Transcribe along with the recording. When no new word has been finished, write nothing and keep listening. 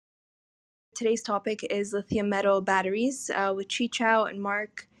today's topic is lithium metal batteries with Qichao and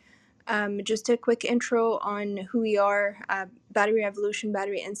Mark. Just a quick intro on who we are. Battery Revolution,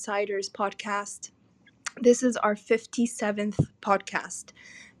 Battery Insiders podcast. This is our 57th podcast,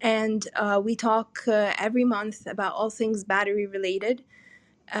 and we talk every month about all things battery related.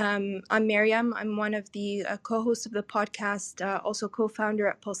 I'm Miriam. I'm one of the co-hosts of the podcast, also co-founder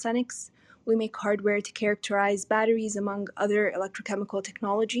at Pulsenix. We make hardware to characterize batteries among other electrochemical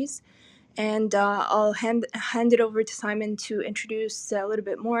technologies. And I'll hand it over to Simon to introduce a little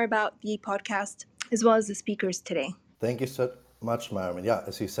bit more about the podcast as well as the speakers today. Thank you so much, Miriam. Yeah,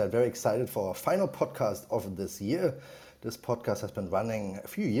 as you said, very excited for our final podcast of this year. This podcast has been running a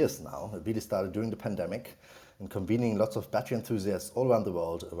few years now. It really started during the pandemic and convening lots of battery enthusiasts all around the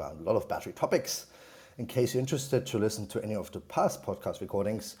world around a lot of battery topics. In case you're interested to listen to any of the past podcast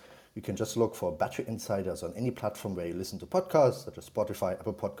recordings, you can just look for Battery Insiders on any platform where you listen to podcasts, such as Spotify,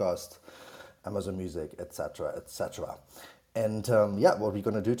 Apple Podcast, Amazon Music, etc., etc. And what we're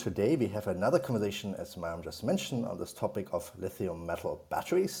going to do today, we have another conversation, as Miriam just mentioned, on this topic of lithium metal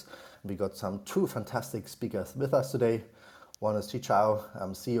batteries. We got two fantastic speakers with us today. One is Qichao,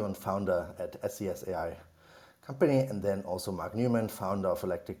 CEO and founder at SES AI company, and then also Mark Newman, founder of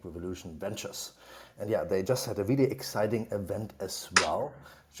Electric Revolution Ventures. And they just had a really exciting event as well,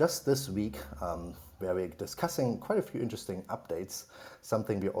 just this week, where we're discussing quite a few interesting updates,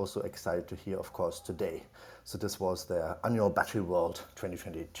 something we're also excited to hear, of course, today. So this was their annual Battery World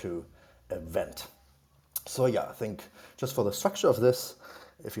 2022 event. So I think just for the structure of this,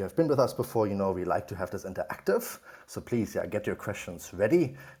 if you have been with us before, you know we like to have this interactive. So please, get your questions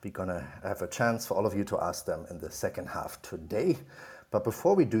ready. We're gonna have a chance for all of you to ask them in the second half today. But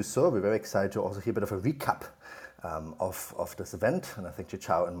before we do so, we're very excited to also hear a bit of a recap of this event. And I think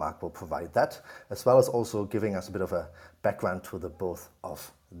Qichao and Mark will provide that, as well as also giving us a bit of a background to the both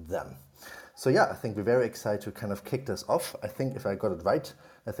of them. So I think we're very excited to kind of kick this off. I think if I got it right,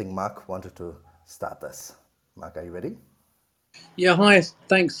 I think Mark wanted to start this. Mark, are you ready? Yeah, hi.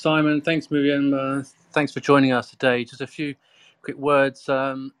 Thanks, Simon. Thanks, Miriam. Thanks for joining us today. Just a few quick words.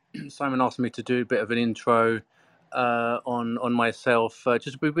 Simon asked me to do a bit of an intro on myself.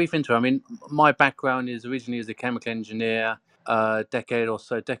 Just a brief intro. I mean, my background is originally as a chemical engineer, decade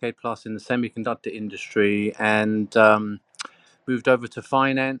plus in the semiconductor industry, and moved over to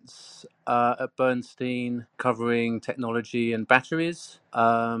finance at Bernstein, covering technology and batteries.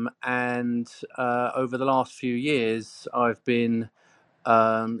 And over the last few years, I've been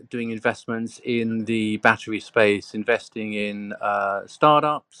doing investments in the battery space, investing in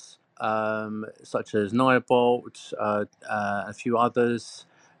startups such as Niobolt, a few others.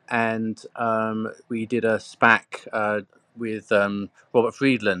 And we did a SPAC with Robert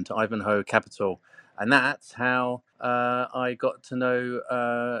Friedland, Ivanhoe Capital. And that's how I got to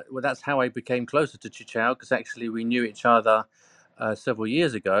know, that's how I became closer to Qichao, because actually we knew each other several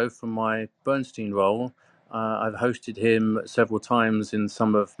years ago from my Bernstein role. I've hosted him several times in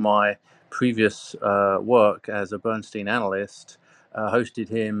some of my previous work as a Bernstein analyst, hosted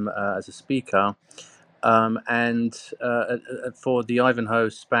him as a speaker. And for the Ivanhoe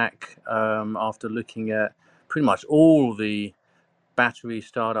SPAC, after looking at pretty much all the battery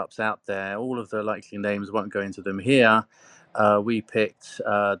startups out there, all of the likely names, won't go into them here. We picked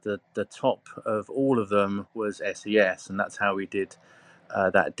the top of all of them was SES, and that's how we did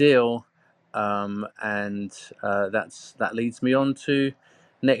that deal. And that leads me on to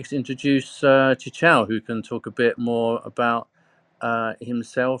next introduce Qichao, who can talk a bit more about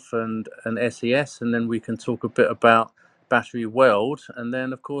himself and SES, and then we can talk a bit about Battery World, and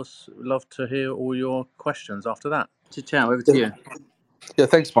then of course love to hear all your questions after that. Qichao, over to you. Yeah,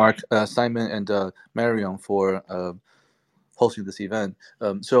 thanks, Mark, Simon, and Marion for hosting this event.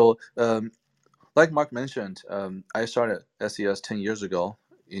 Like Mark mentioned, I started SES 10 years ago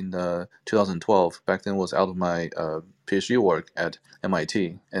in 2012. Back then was out of my PhD work at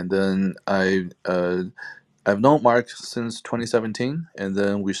MIT. And then I've known Mark since 2017, and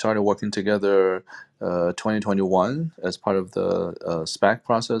then we started working together 2021 as part of the SPAC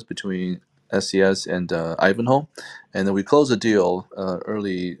process between SES and Ivanhoe, and then we closed the deal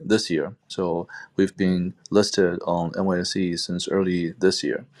early this year. So we've been listed on NYSE since early this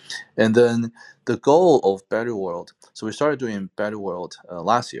year. And then the goal of Battery World, so we started doing Battery World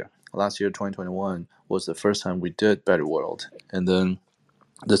last year. Last year, 2021, was the first time we did Battery World. And then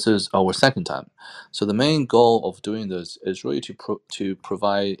this is our second time. So the main goal of doing this is really to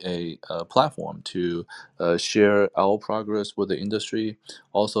provide a platform to share our progress with the industry,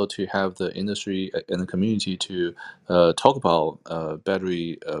 also to have the industry and the community to talk about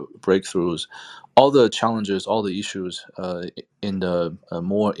battery breakthroughs, all the challenges, all the issues in the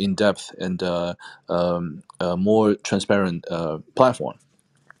more in-depth and more transparent platform.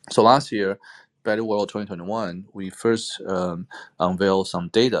 So last year, Battery World 2021, we first unveiled some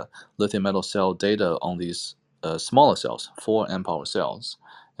data, lithium metal cell data on these smaller cells, 4 amp hour cells,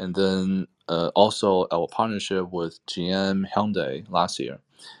 and then also our partnership with GM Hyundai last year,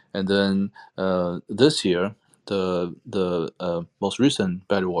 and then this year, the most recent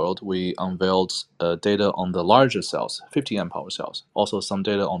Battery World, we unveiled data on the larger cells, 50 amp hour cells, also some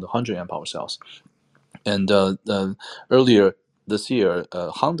data on the 100 amp hour cells. And earlier this year,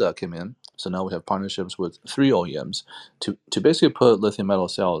 Honda came in. So now we have partnerships with 3 OEMs to basically put lithium metal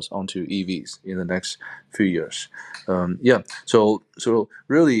cells onto EVs in the next few years. So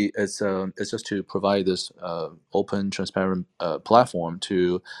really, it's just to provide this open, transparent platform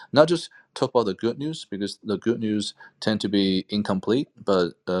to not just talk about the good news, because the good news tend to be incomplete,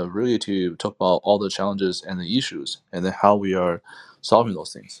 but really to talk about all the challenges and the issues, and then how we are solving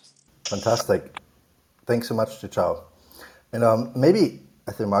those things. Fantastic. Thanks so much, Qichao. And maybe,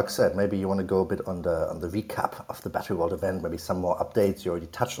 I think Mark said, maybe you want to go a bit on the recap of the Battery World event, maybe some more updates. You already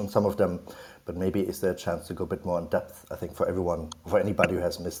touched on some of them, but maybe is there a chance to go a bit more in depth, I think, for everyone, for anybody who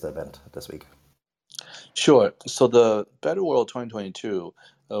has missed the event this week? Sure. So the Battery World 2022,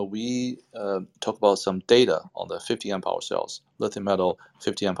 we talk about some data on the 50 amp hour cells, lithium metal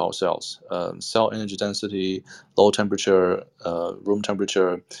 50 amp hour cells, cell energy density, low temperature, room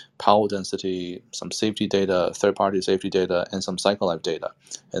temperature, power density, some safety data, third-party safety data, and some cycle life data.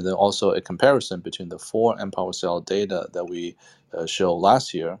 And then also a comparison between the 4 amp hour cell data that we showed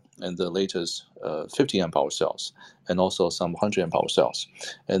last year and the latest 50 amp hour cells, and also some 100 amp hour cells.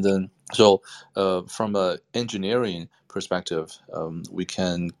 And then so from an engineering perspective, we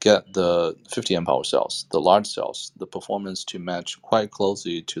can get the 50 amp hour cells, the large cells, the performance to match quite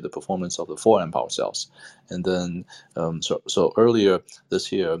closely to the performance of the 4 amp hour cells. And then so earlier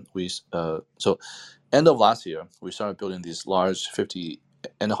this year, so end of last year, we started building these large 50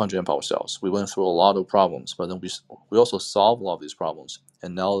 and 100 amp hour cells. We went through a lot of problems, but then we also solved a lot of these problems.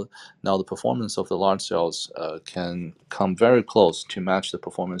 And now the performance of the large cells can come very close to match the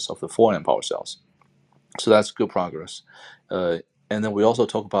performance of the 4 amp hour cells. So that's good progress. And then we also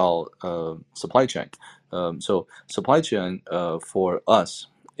talk about supply chain. So supply chain for us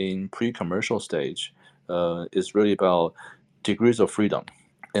in pre-commercial stage is really about degrees of freedom.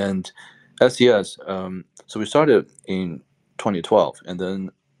 And SES, so we started in 2012, and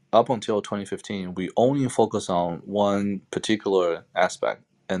then up until 2015, we only focus on one particular aspect,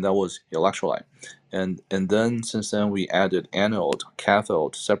 and that was electrolyte. And then since then, we added anode,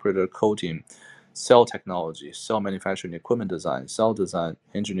 cathode, separator coating, cell technology, cell manufacturing equipment design, cell design,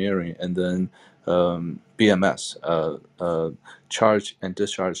 engineering, and then BMS, charge and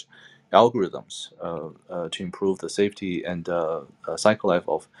discharge algorithms to improve the safety and cycle life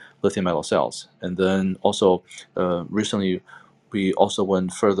of lithium metal cells. And then also recently, we also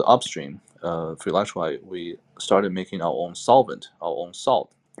went further upstream. For electrolyte, we started making our own solvent, our own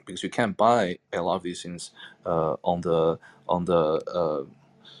salt, because you can't buy a lot of these things on the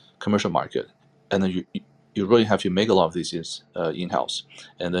commercial market, and then you really have to make a lot of these things in-house.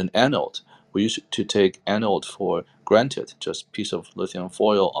 And then anode, we used to take anode for granted, just piece of lithium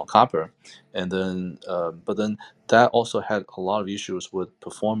foil or copper, and then but then that also had a lot of issues with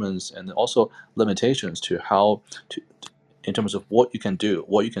performance and also limitations to how to in terms of what you can do,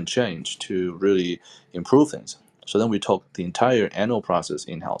 what you can change to really improve things. So then we took the entire anode process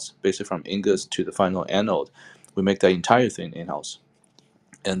in-house, basically from ingots to the final anode. We make that entire thing in-house.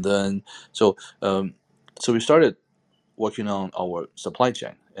 And then so we started working on our supply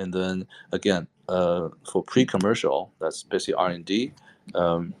chain, and then again for pre-commercial, that's basically R&D,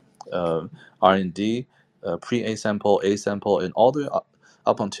 R&D, pre-A sample, A sample, and all the way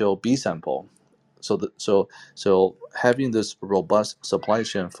up until B sample. So having this robust supply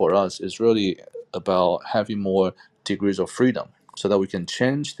chain for us is really about having more degrees of freedom, so that we can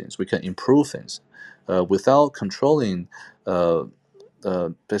change things, we can improve things, without controlling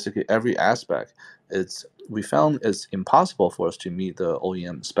basically every aspect. We found it's impossible for us to meet the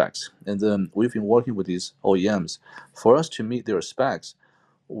OEM specs, and then we've been working with these OEMs. For us to meet their specs,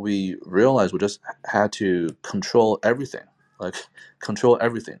 we realized we just had to control everything, like control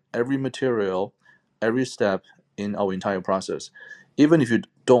everything, every material, every step in our entire process. Even if you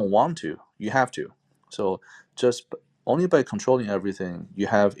don't want to, you have to. So just only by controlling everything, you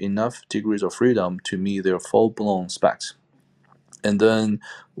have enough degrees of freedom to meet their full-blown specs. And then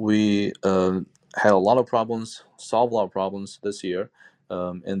we had a lot of problems, solved a lot of problems this year.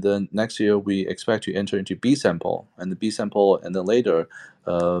 And then next year we expect to enter into B sample, and the B sample, and then later,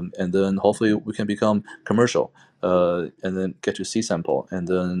 and then hopefully we can become commercial, and then get to C sample, and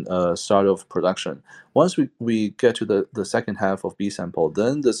then start of production. Once we get to the second half of B sample,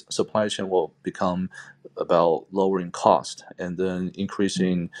 then this supply chain will become about lowering cost and then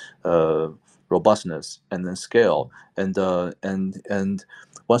increasing robustness and then scale, and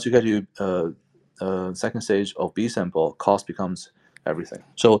once you get to second stage of B sample, cost becomes everything.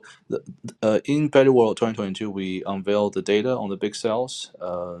 So in Battery World 2022, we unveiled the data on the big cells.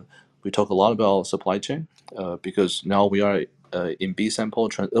 We talk a lot about supply chain because now we are in B sample.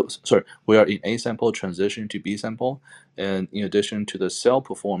 We are in A sample transition to B sample, and in addition to the cell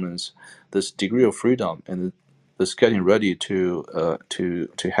performance, this degree of freedom and this getting ready to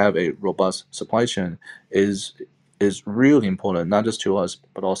have a robust supply chain is really important, not just to us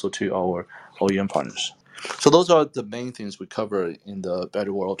but also to our OEM partners. So those are the main things we cover in the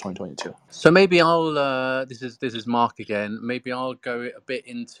Battery World 2022. So maybe I'll this is Mark again. Maybe I'll go a bit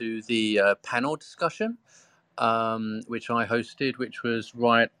into the panel discussion, which I hosted, which was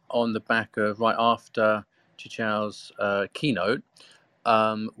right after Qichao's keynote.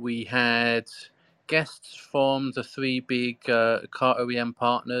 We had guests from the three big car OEM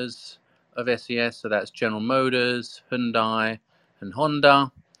partners of SES, so that's General Motors, Hyundai, and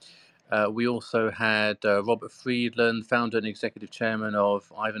Honda. We also had Robert Friedland, founder and executive chairman of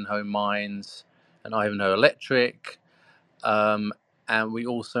Ivanhoe Mines and Ivanhoe Electric. And we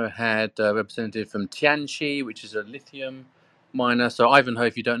also had a representative from Tianqi, which is a lithium miner. So Ivanhoe,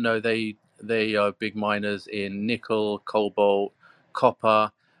 if you don't know, they are big miners in nickel, cobalt,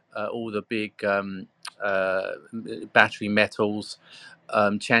 copper, all the big battery metals.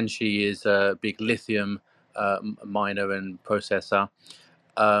 Tianqi is a big lithium miner and processor.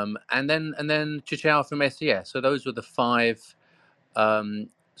 And then Qichao from SES. So those were the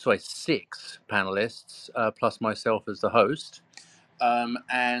six panelists, plus myself as the host.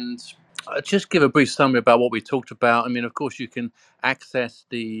 And I'll just give a brief summary about what we talked about. I mean, of course, you can access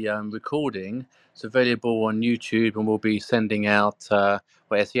the recording. It's available on YouTube, and we'll be sending out,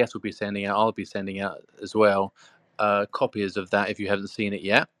 SES will be sending out, I'll be sending out as well, copies of that if you haven't seen it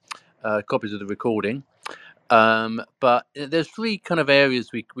yet, copies of the recording. But there's three kind of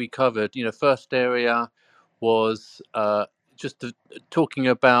areas we covered. First area was just talking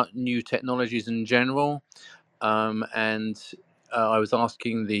about new technologies in general, and I was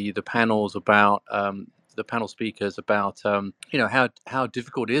asking the panels about the panel speakers about how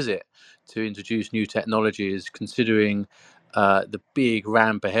difficult is it to introduce new technologies considering the big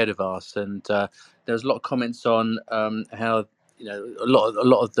ramp ahead of us, and there's a lot of comments on how a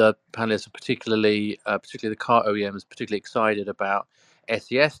lot of the panelists are particularly the car OEMs particularly excited about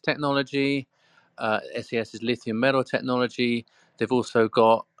SES technology. SES is lithium metal technology. They've also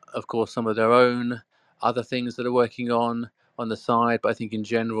got, of course, some of their own other things that are working on the side, but I think in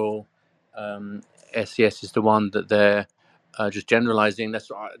general, SES is the one that they're just generalizing. That's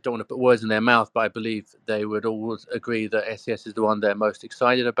I don't want to put words in their mouth, but I believe they would all agree that SES is the one they're most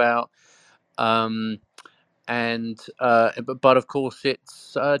excited about. But of course,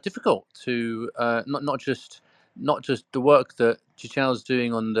 it's difficult to not just the work that Qichao's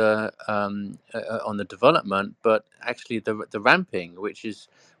doing on the development, but actually the ramping, which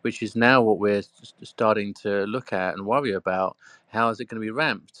is now what we're starting to look at and worry about. How is it going to be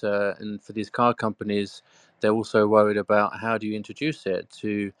ramped? And for these car companies, they're also worried about how do you introduce it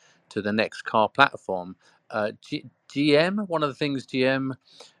to the next car platform. GM, one of the things GM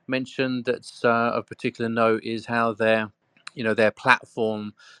mentioned that's of particular note is how their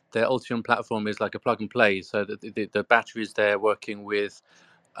platform, their Ultium platform, is like a plug and play. So that the batteries they're working with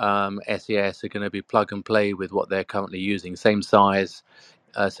SES are going to be plug and play with what they're currently using, same size,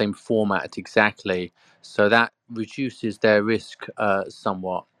 same format exactly. So that reduces their risk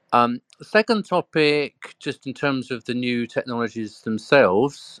somewhat. Second topic, just in terms of the new technologies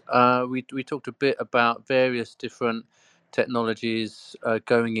themselves, we talked a bit about various different technologies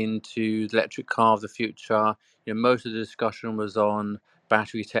going into the electric car of the future. Most of the discussion was on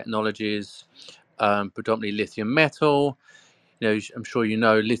battery technologies, predominantly lithium metal. I'm sure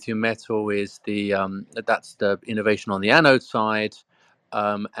lithium metal is that's the innovation on the anode side,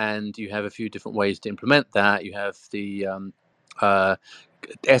 and you have a few different ways to implement that. You have the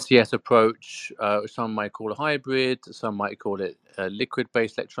SES approach, some might call a hybrid, some might call it a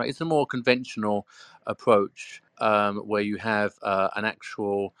liquid-based electrolyte. It's a more conventional approach where you have an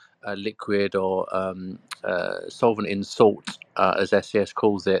actual liquid or solvent in salt, as SES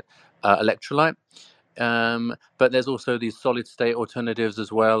calls it, electrolyte. But there's also these solid-state alternatives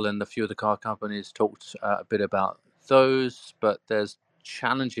as well, and a few of the car companies talked a bit about those. But there's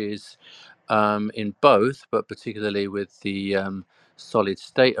challenges in both, but particularly with the solid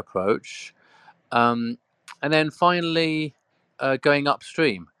state approach. And then finally, going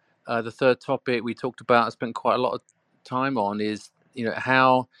upstream. The third topic we talked about, I spent quite a lot of time on, is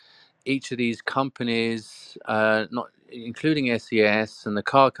how each of these companies, not including SES and the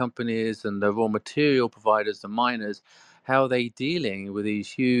car companies and the raw material providers, the miners, how are they dealing with these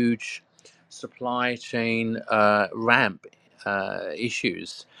huge supply chain ramp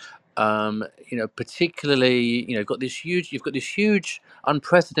issues? Particularly, you've got this huge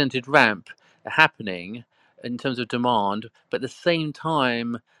unprecedented ramp happening in terms of demand, but at the same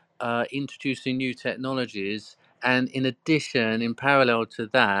time introducing new technologies, and in addition, in parallel to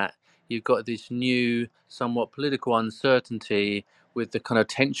that, you've got this new, somewhat political uncertainty with the kind of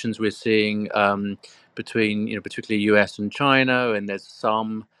tensions we're seeing between, particularly US and China, and there's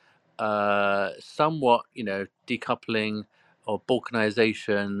some somewhat, decoupling or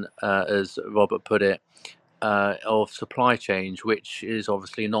balkanization, as Robert put it, of supply chains, which is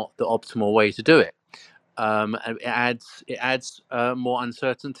obviously not the optimal way to do it. And it adds more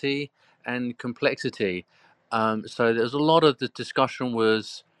uncertainty and complexity. So there's a lot of the discussion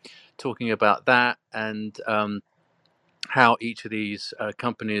was talking about that, and how each of these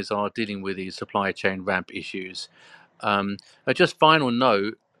companies are dealing with these supply chain ramp issues. Just final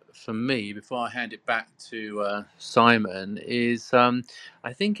note for me before I hand it back to Simon is,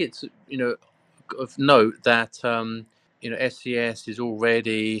 I think it's of note that SCS is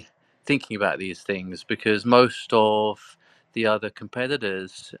already thinking about these things, because most of the other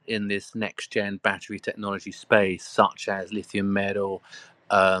competitors in this next gen battery technology space, such as lithium metal,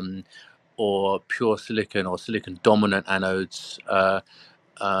 or pure silicon or silicon dominant anodes,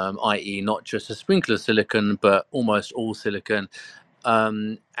 i.e. not just a sprinkler silicon, but almost all silicon,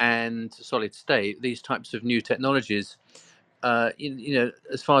 and solid state, these types of new technologies,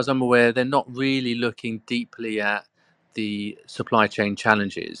 as far as I'm aware, they're not really looking deeply at the supply chain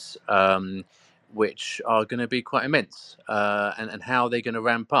challenges, which are going to be quite immense, and how they're going to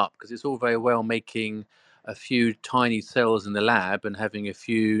ramp up, because it's all very well making a few tiny cells in the lab and having a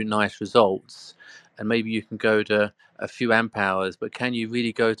few nice results, and maybe you can go to a few amp hours, but can you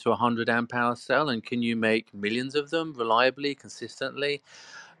really go to 100 amp hour cell, and can you make millions of them reliably, consistently?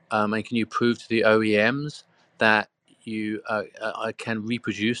 And can you prove to the OEMs that you can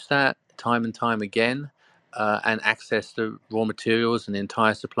reproduce that time and time again, and access the raw materials and the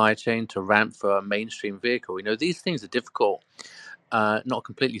entire supply chain to ramp for a mainstream vehicle? These things are difficult, not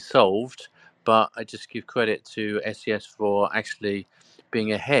completely solved, but I just give credit to SES for actually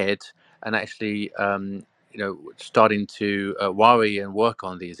being ahead and actually starting to worry and work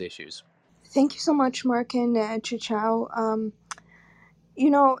on these issues. Thank you so much, Mark and Chichao.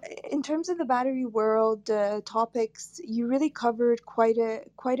 In terms of the battery world topics, you really covered quite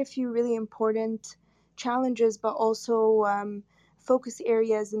a few really important challenges, but also focus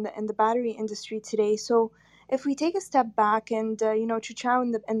areas in the battery industry today. So, if we take a step back and Chichao,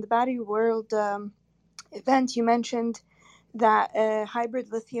 in the battery world event, you mentioned that hybrid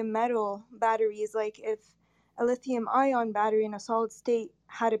lithium metal batteries, like if a lithium ion battery in a solid state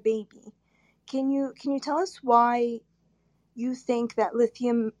had a baby. Can you tell us why you think that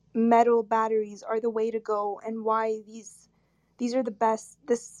lithium metal batteries are the way to go, and why these are the best,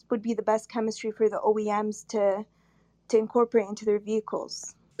 this would be the best chemistry for the OEMs to incorporate into their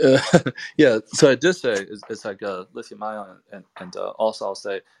vehicles? Yeah, so I did say it's like a lithium ion, and also I'll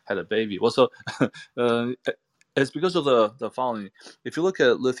say had a baby. Well, so it's because of the following. If you look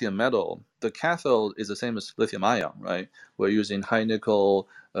at lithium metal, the cathode is the same as lithium ion, right? We're using high nickel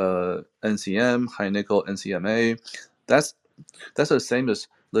NCM, high nickel NCMA. That's the same as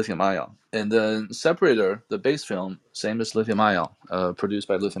lithium ion. And then separator, the base film, same as lithium ion, produced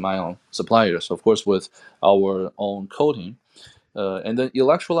by lithium ion suppliers, of course, with our own coating. And then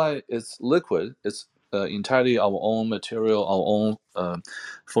electrolyte is liquid. It's entirely our own material, our own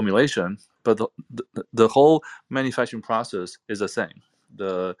formulation. But the whole manufacturing process is the same.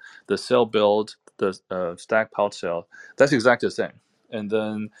 The cell build, the stack pouch cell, that's exactly the same. And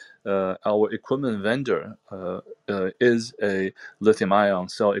then our equipment vendor is a lithium ion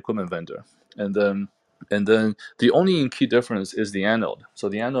cell equipment vendor. And then the only key difference is the anode. So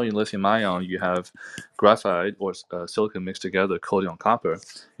the anode in lithium ion, you have graphite or silicon mixed together, coated on copper.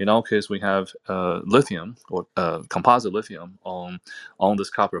 In our case, we have lithium or composite lithium on this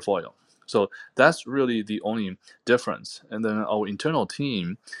copper foil. So that's really the only difference. And then our internal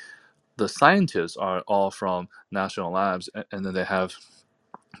team, the scientists are all from national labs, and then they have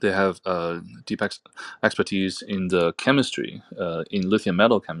they have deep expertise in the chemistry, in lithium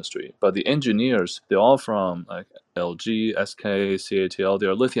metal chemistry. But the engineers, they're all from like LG, SK, CATL.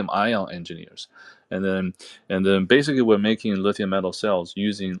 They're lithium ion engineers, and then basically we're making lithium metal cells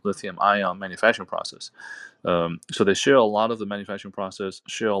using lithium ion manufacturing process. So they share a lot of the manufacturing process,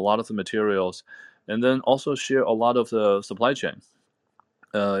 share a lot of the materials, and then also share a lot of the supply chain.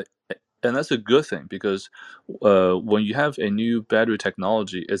 Uh, and that's a good thing because when you have a new battery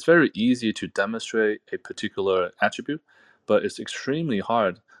technology, it's very easy to demonstrate a particular attribute, but it's extremely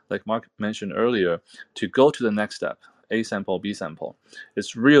hard, like Mark mentioned earlier, to go to the next step, A sample, B sample.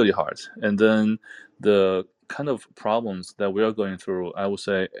 It's really hard. And then the kind of problems that we are going through, I would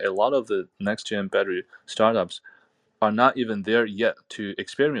say a lot of the next gen battery startups are not even there yet to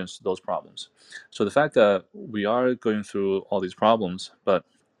experience those problems. So the fact that we are going through all these problems, but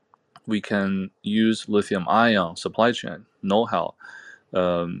we can use lithium ion supply chain know-how,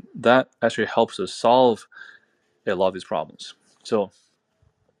 that actually helps us solve a lot of these problems. So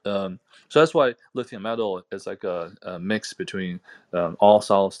that's why lithium metal is like a mix between all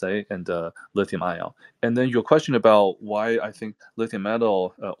solid state and lithium ion. And then your question about why I think lithium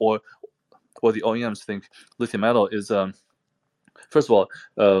metal or the OEMs think lithium metal is first of all,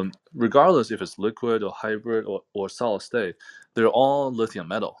 regardless if it's liquid or hybrid or solid state, they're all lithium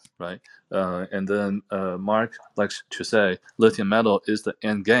metal, right? And then Mark likes to say lithium metal is the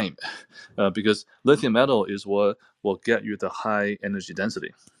end game because lithium metal is what will get you the high energy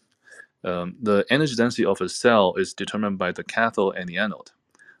density. The energy density of a cell is determined by the cathode and the anode,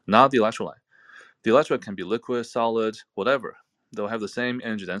 not the electrolyte. The electrolyte can be liquid, solid, whatever. They'll have the same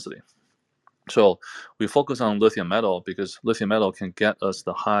energy density. So we focus on lithium metal because lithium metal can get us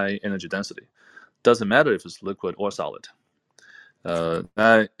the high energy density. Doesn't matter if it's liquid or solid.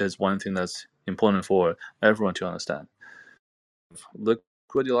 That is one thing that's important for everyone to understand.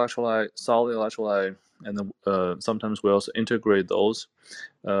 Liquid electrolyte, solid electrolyte, and then sometimes we also integrate those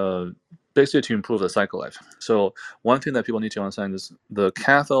basically to improve the cycle life. So one thing that people need to understand is the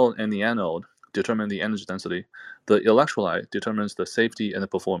cathode and the anode determine the energy density. The electrolyte determines the safety and the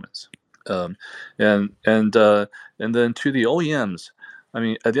performance. And then to the OEMs, I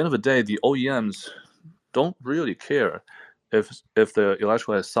mean, at the end of the day, the OEMs don't really care if the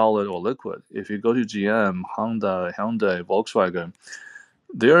electrolyte is solid or liquid. If you go to GM, Honda, Hyundai, Volkswagen,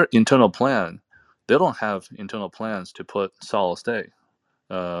 their internal plan, they don't have internal plans to put solid state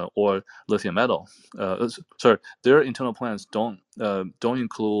or lithium metal. Sorry, their internal plans don't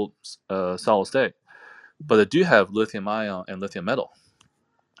include solid state, but they do have lithium ion and lithium metal.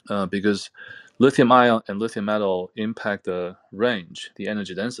 Because lithium ion and lithium metal impact the range, the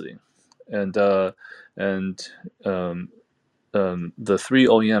energy density, and the three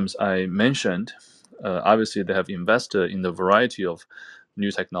OEMs I mentioned, obviously they have invested in a variety of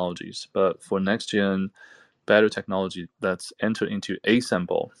new technologies. But for next gen battery technology that's entered into A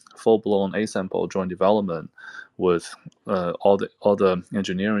sample, full blown A sample joint development with all the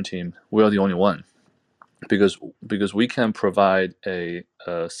engineering team, we are the only one because we can provide a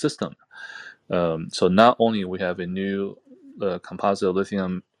system. So not only we have a new composite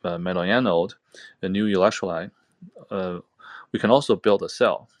lithium metal anode, a new electrolyte, we can also build a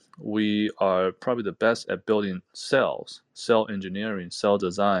cell. We are probably the best at building cells, cell engineering, cell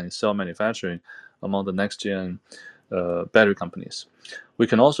design, cell manufacturing among the next gen battery companies. We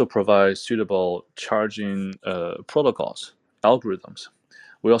can also provide suitable charging protocols, algorithms.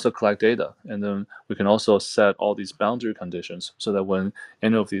 We also collect data, and then we can also set all these boundary conditions so that when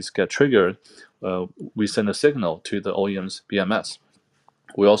any of these get triggered, we send a signal to the OEM's BMS.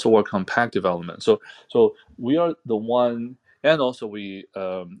 We also work on pack development. So we are the one, and also we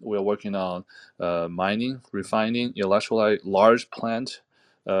are working on mining, refining, electrolyte, large plant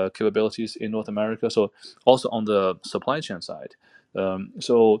capabilities in North America. So also on the supply chain side.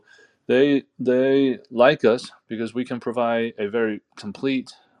 So they like us because we can provide a very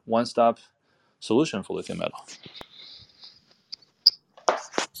complete one-stop solution for lithium metal.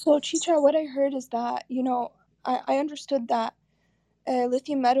 So, Chicha, what I heard is that, I understood that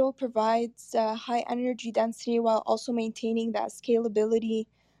lithium metal provides high energy density while also maintaining that scalability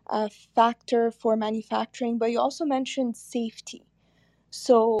factor for manufacturing, but you also mentioned safety.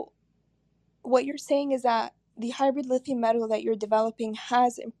 So, what you're saying is that the hybrid lithium metal that you're developing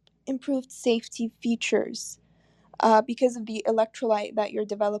has improved safety features because of the electrolyte that you're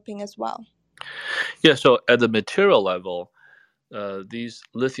developing as well. Yeah, so at the material level, these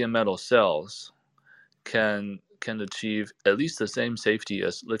lithium metal cells can achieve at least the same safety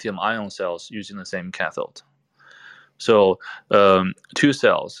as lithium ion cells using the same cathode. So two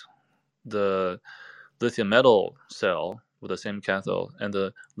cells, the lithium metal cell with the same cathode and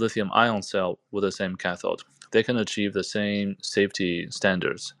the lithium-ion cell with the same cathode, they can achieve the same safety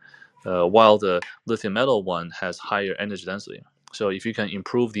standards, while the lithium metal one has higher energy density. So if you can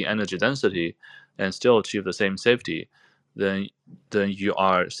improve the energy density and still achieve the same safety, then you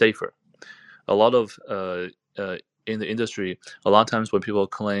are safer. A lot of in the industry, a lot of times when people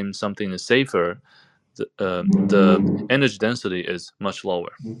claim something is safer, the energy density is much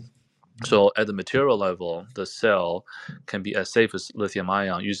lower. So at the material level, the cell can be as safe as lithium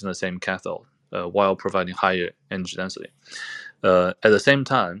ion using the same cathode, while providing higher energy density. At the same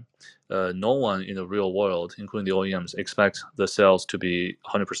time, no one in the real world, including the OEMs, expect the cells to be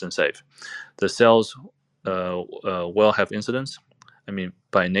 100% safe. The cells will have incidents. I mean,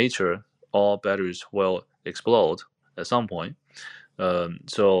 by nature, all batteries will explode at some point.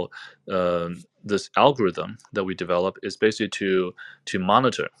 So this algorithm that we develop is basically to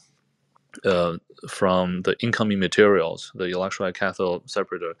monitor from the incoming materials, the electrolyte cathode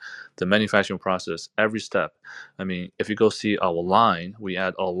separator, the manufacturing process, every step. I mean, if you go see our line, we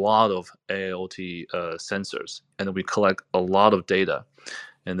add a lot of AIoT sensors, and we collect a lot of data,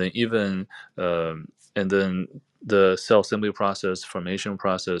 and then even and then the cell assembly process, formation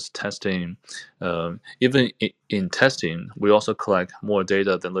process, testing. Even in testing, we also collect more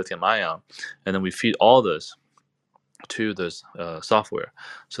data than lithium ion, and then we feed all this to this software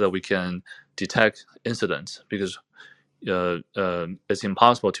so that we can detect incidents, because it's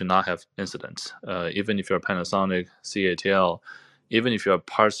impossible to not have incidents. Even if you're Panasonic, CATL, even if you're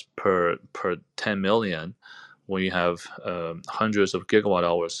parts per 10 million, when you have hundreds of gigawatt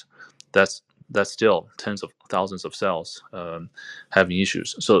hours, that's still tens of thousands of cells having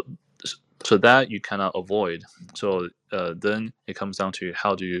issues. So that you cannot avoid. So then it comes down to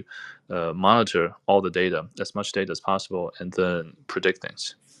how do you monitor all the data, as much data as possible, and then predict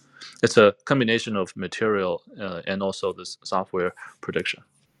things. It's a combination of material and also this software prediction.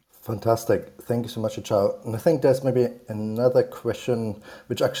 Fantastic. Thank you so much, Chao. And I think there's maybe another question,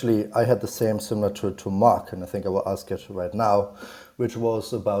 which actually I had the same similar to Mark, and I think I will ask it right now, which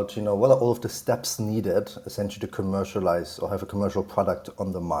was about, what are all of the steps needed essentially to commercialize or have a commercial product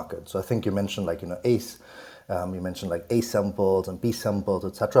on the market? So I think you mentioned ACE, you mentioned A samples and B samples,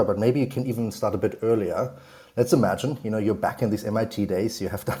 etc. But maybe you can even start a bit earlier. Let's imagine, you're back in these MIT days. You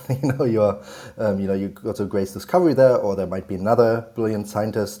have done, you got a great discovery there, or there might be another brilliant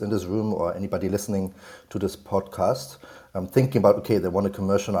scientist in this room, or anybody listening to this podcast, thinking about, okay, they want to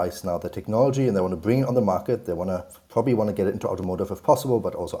commercialize now the technology, and they want to bring it on the market. They probably want to get it into automotive if possible,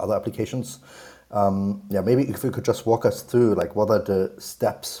 but also other applications. Maybe if you could just walk us through, what are the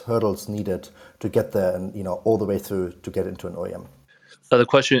steps, hurdles needed to get there, and all the way through to get into an OEM. The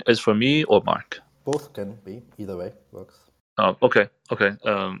question is for me or Mark? Both can be, either way works. Okay.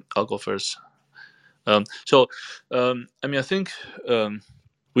 I'll go first. I think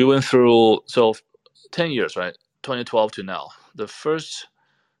we went through 10 years, right? 2012 to now. The first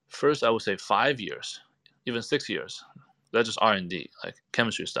I would say 5 years, even 6 years. That's just R&D, like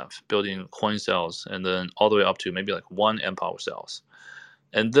chemistry stuff, building coin cells, and then all the way up to maybe 1 amp hour cells.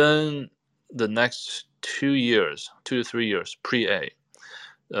 And then the next 2 to 3 years, pre-A.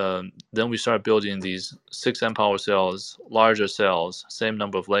 Then we start building these 6 amp hour cells, larger cells, same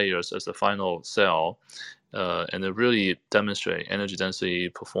number of layers as the final cell, and then really demonstrate energy density,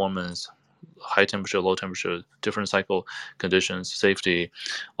 performance, high temperature, low temperature, different cycle conditions, safety,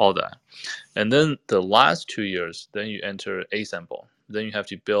 all that. And then the last 2 years, then you enter A sample. Then you have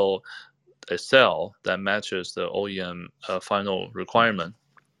to build a cell that matches the OEM final requirement.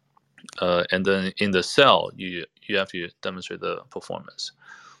 And then in the cell, you have to demonstrate the performance.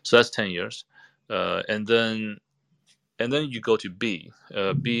 So that's 10 years. And then you go to B.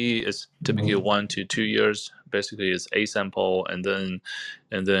 B is typically 1 to 2 years. Basically, it's A sample, and then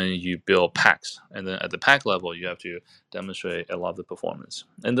you build packs. And then at the pack level, you have to demonstrate a lot of the performance.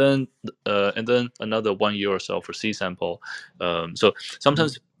 And then another 1 year or so for C sample. So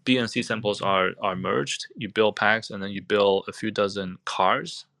sometimes B and C samples are merged. You build packs, and then you build a few dozen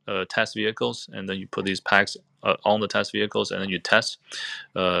cars, test vehicles, and then you put these packs on the test vehicles, and then you test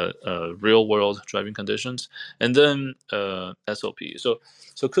real world driving conditions, and then SOP. So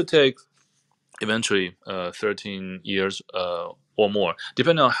it could take eventually 13 years or more,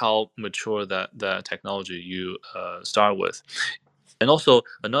 depending on how mature that technology you start with. And also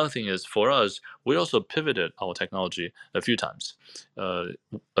another thing is, for us, we also pivoted our technology a few times.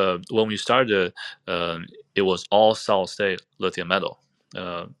 When we started, it was all solid state lithium metal.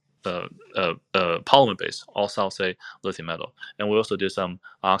 Polymer based, all solid state lithium metal, and we also did some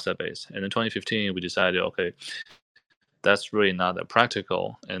oxide based. And in 2015, we decided, okay, that's really not that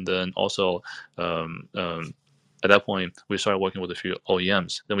practical. And then also at that point, we started working with a few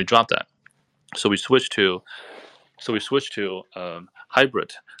OEMs. Then we dropped that. So we switched to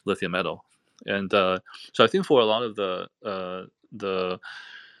hybrid lithium metal. And so I think for a lot of the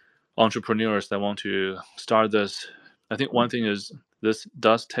entrepreneurs that want to start this, I think one thing is this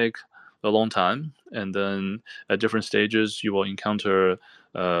does take a long time, and then at different stages you will encounter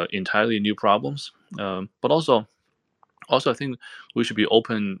entirely new problems. But also I think we should be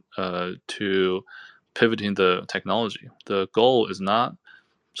open to pivoting the technology. The goal is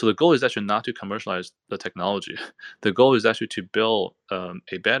actually not to commercialize the technology. The goal is actually to build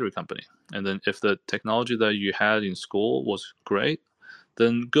a battery company. And then if the technology that you had in school was great,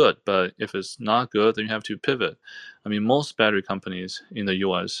 then good. But if it's not good, then you have to pivot. I mean, most battery companies in the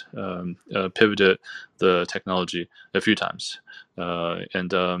US pivoted the technology a few times.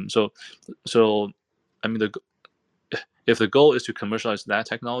 So, I mean, if the goal is to commercialize that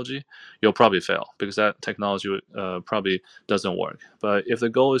technology, you'll probably fail because that technology probably doesn't work. But if the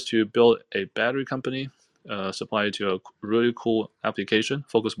goal is to build a battery company, supply it to a really cool application,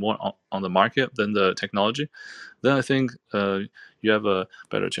 focus more on the market than the technology, then I think you have a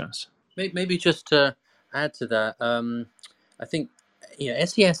better chance. Maybe just to add to that, I think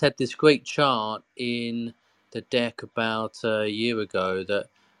SES had this great chart in the deck about a year ago that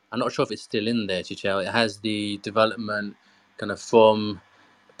I'm not sure if it's still in there, Qichao. It has the development kind of from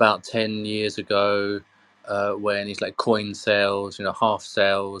about 10 years ago when it's like coin cells, half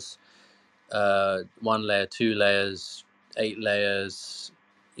cells, 1 layer, 2 layers, 8 layers,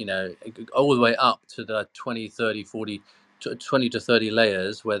 all the way up to the 20, 30, 40, 20 to 30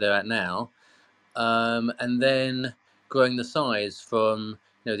 layers where they're at now. And then growing the size from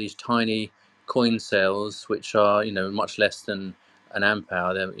these tiny coin cells, which are much less than an amp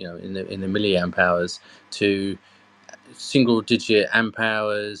hour, they're in the milliamp hours, to single digit amp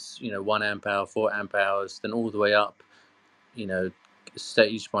hours, 1 amp hour, 4 amp hours, then all the way up,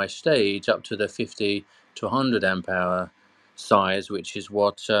 stage by stage up to the 50 to 100 amp hour size, which is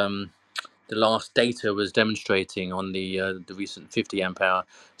what the last data was demonstrating on the recent 50 amp hour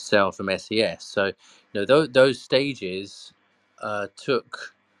cell from SES. So those stages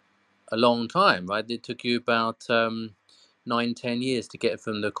took a long time, right? It took you about 9-10 years to get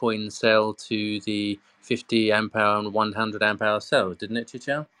from the coin cell to the 50 amp hour and 100 amp hour cells, didn't it,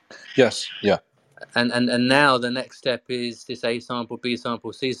 Qichao? Yes, yeah. And now the next step is this A sample, B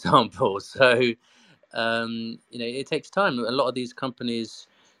sample, C sample. So it takes time. A lot of these companies,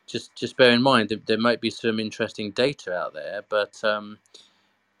 just bear in mind that there might be some interesting data out there, but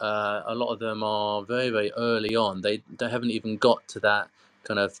a lot of them are very, very early on. They haven't even got to that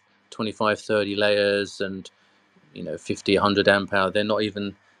kind of 25, 30 layers and 50, 100 amp hour. They're not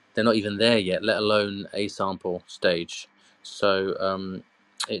even there yet, let alone A sample stage. So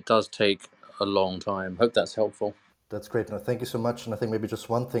it does take a long time. Hope that's helpful. That's great. No, thank you so much. And I think maybe just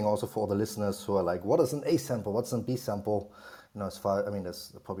one thing also for all the listeners who are like, what is an A sample? What's an B sample? There's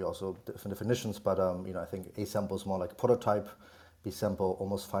probably also different definitions, but I think A sample is more like a prototype, B sample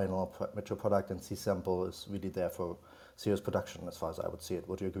almost final mature product, and C sample is really there for serious production as far as I would see it.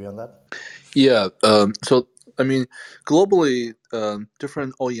 Would you agree on that? Yeah. So I mean, globally,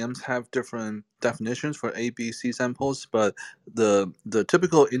 different OEMs have different definitions for A, B, C samples, but the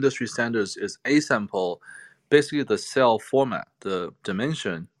typical industry standards is A sample. Basically, the cell format, the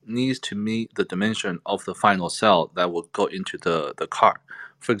dimension, needs to meet the dimension of the final cell that will go into the car.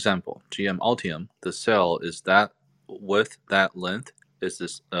 For example, GM Ultium, the cell is that width, that length, is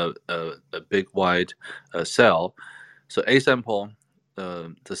this a big wide cell. So A sample,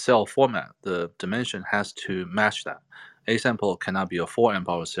 the cell format, the dimension has to match that. A sample cannot be a 4 amp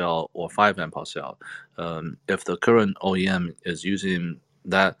hour cell or 5 amp hour cell. If the current OEM is using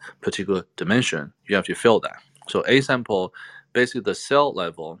that particular dimension, you have to fill that. So A sample, basically the cell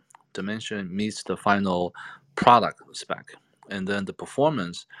level dimension meets the final product spec. And then the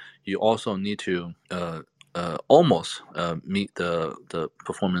performance, you also need to almost meet the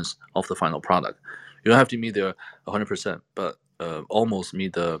performance of the final product. You don't have to meet there 100%, but almost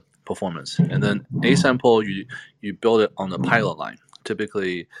meet the performance. And then A sample, you build it on a pilot line.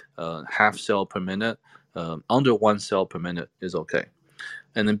 Typically, half cell per minute, under 1 cell per minute is okay.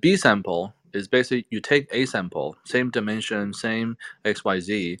 And then B sample is basically you take A sample, same dimension, same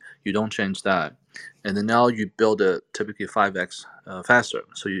XYZ, you don't change that. And then now you build it typically 5x faster.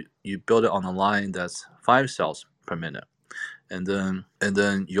 So you build it on a line that's 5 cells per minute. And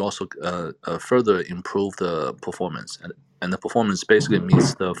then you also further improve the performance. And the performance basically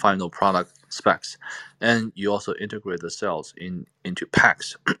meets the final product specs. And you also integrate the cells into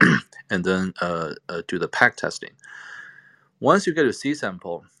packs and then do the pack testing. Once you get a C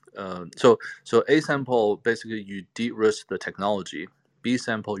sample, So A sample, basically you de-risk the technology. B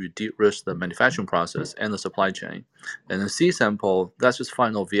sample, you de-risk the manufacturing process and the supply chain. And then C sample, that's just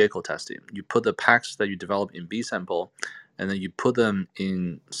final vehicle testing. You put the packs that you develop in B sample, and then you put them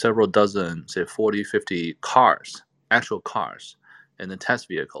in several dozen, say 40, 50 cars, actual cars, and then test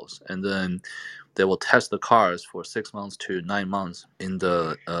vehicles. And then they will test the cars for 6 months to 9 months in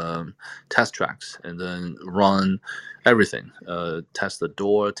the test tracks, and then run everything. Test the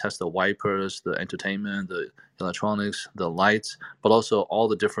door, test the wipers, the entertainment, the electronics, the lights, but also all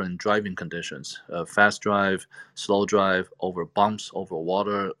the different driving conditions: fast drive, slow drive, over bumps, over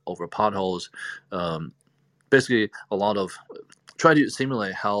water, over potholes. Basically, a lot of try to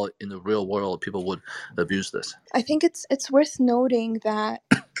simulate how in the real world people would abuse this. I think it's worth noting that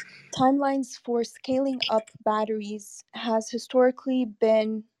timelines for scaling up batteries has historically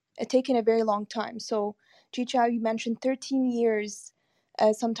been taken a very long time. So, Chichao, you mentioned 13 years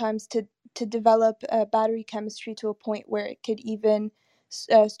sometimes to develop battery chemistry to a point where it could even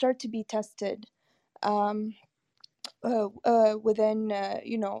start to be tested um, within,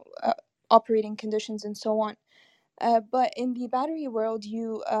 operating conditions and so on. But in the battery world,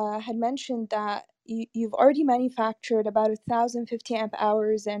 you had mentioned that you've already manufactured about 1,050 amp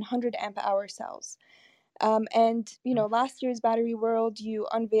hours and 100 amp hour cells. And last year's battery world, you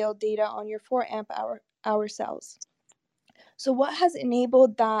unveiled data on your 4 amp hour cells. So what has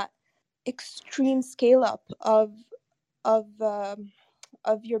enabled that extreme scale up of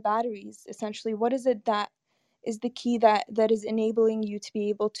your batteries? Essentially, what is it that is the key that is enabling you to be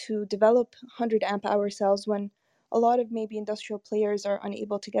able to develop 100 amp hour cells when a lot of maybe industrial players are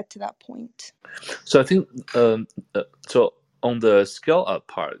unable to get to that point? So I think so on the scale up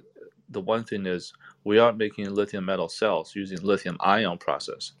part, the one thing is we are making lithium metal cells using lithium ion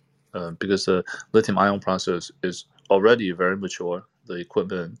process, because the lithium ion process is already very mature. The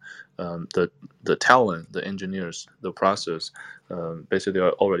equipment, the talent, the engineers, the process, basically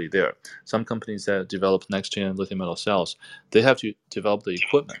are already there. Some companies that develop next gen lithium metal cells, they have to develop the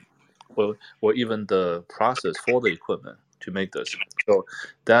equipment, or even the process for the equipment to make this. So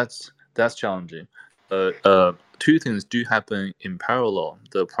that's challenging. Two things do happen in parallel: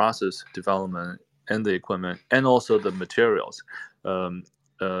 the process development and the equipment, and also the materials. Um,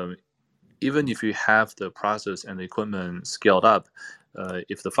 Even if you have the process and the equipment scaled up,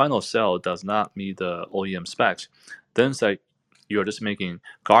 if the final cell does not meet the OEM specs, then it's like you're just making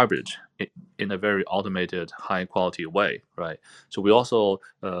garbage in a very automated, high quality way, right? So we also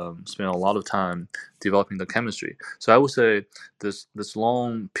spend a lot of time developing the chemistry. So I would say this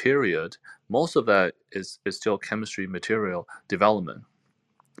long period, most of that is still chemistry material development,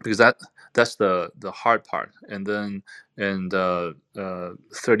 because that's the hard part, and then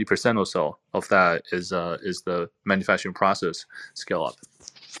 30% or so of that is the manufacturing process scale up.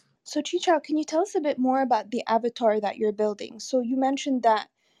 So, Chichao, can you tell us a bit more about the avatar that you're building? So, you mentioned that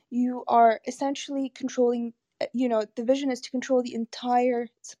you are essentially controlling, the vision is to control the entire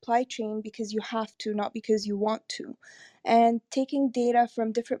supply chain because you have to, not because you want to. And taking data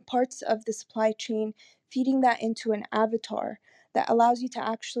from different parts of the supply chain, feeding that into an avatar that allows you to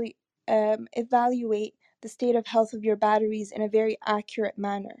actually evaluate the state of health of your batteries in a very accurate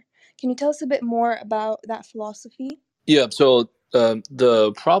manner. Can you tell us a bit more about that philosophy? Yeah. So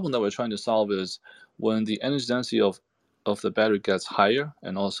the problem that we're trying to solve is when the energy density of the battery gets higher,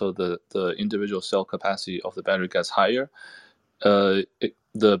 and also the individual cell capacity of the battery gets higher, the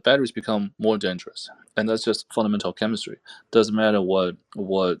batteries become more dangerous, and that's just fundamental chemistry. Doesn't matter what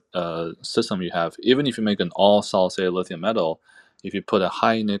system you have. Even if you make an all solid state lithium metal, if you put a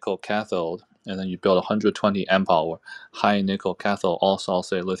high nickel cathode and then you build a 120 amp hour high nickel cathode all solid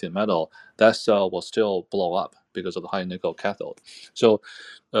state lithium metal, that cell will still blow up because of the high nickel cathode. So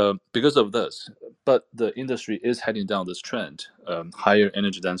because of this, but the industry is heading down this trend: higher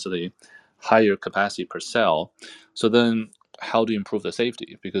energy density, higher capacity per cell. So then how to improve the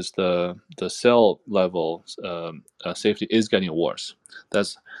safety, because the cell level safety is getting worse.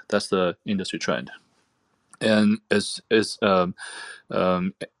 That's the industry trend, and and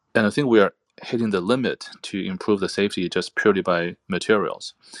I think we are hitting the limit to improve the safety just purely by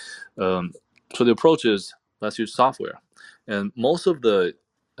materials. So the approach is, let's use software, and most of the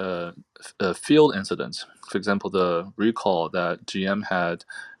field incidents, for example, the recall that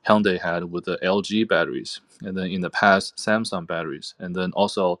Hyundai had with the LG batteries, and then in the past Samsung batteries, and then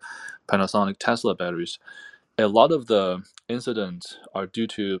also Panasonic Tesla batteries, a lot of the incidents are due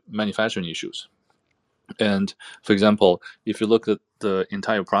to manufacturing issues. And for example, if you look at the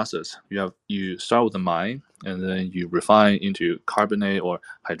entire process, you start with the mine, and then you refine into carbonate or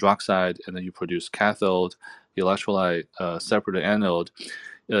hydroxide, and then you produce cathode, electrolyte, separated anode.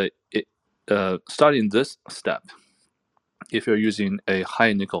 starting this step, if you're using a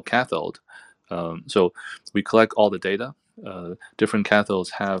high nickel cathode, so we collect all the data. Different cathodes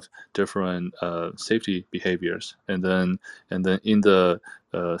have different safety behaviors, and then in the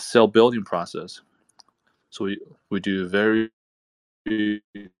cell building process, so we do very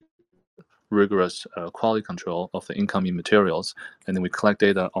rigorous quality control of the incoming materials, and then we collect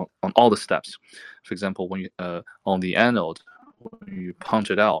data on all the steps. For example, when you on the anode, when you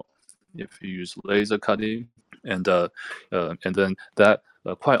punch it out, if you use laser cutting, and then that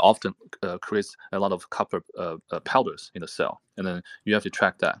quite often creates a lot of copper powders in the cell, and then you have to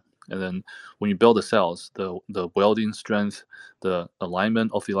track that. And then when you build the cells, the welding strength, the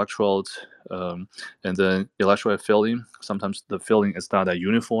alignment of the electrodes, and then electrolyte filling. Sometimes the filling is not that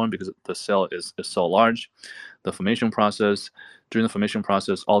uniform because the cell is so large. The formation process, during the formation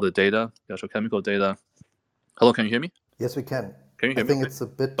process, all the data, the electrochemical data. Hello, can you hear me? Yes, we can. Can you hear I me? think it's a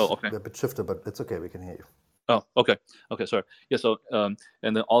bit okay. shifted, but it's okay. We can hear you. Oh, okay. Okay, sorry. Yeah, so and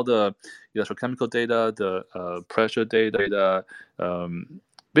then all the electrochemical data, the pressure data,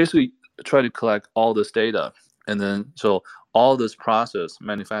 basically try to collect all this data, and then so all this process,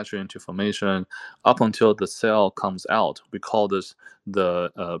 manufacturing to formation, up until the cell comes out, we call this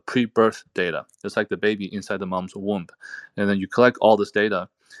the pre-birth data. It's like the baby inside the mom's womb, and then you collect all this data,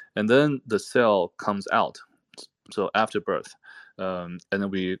 and then the cell comes out. So after birth. And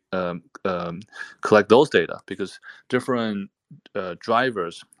then we collect those data, because different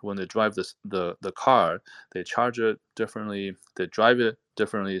drivers, when they drive the car, they charge it differently, they drive it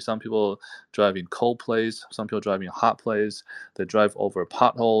differently. Some people drive in cold place, some people drive in hot place, they drive over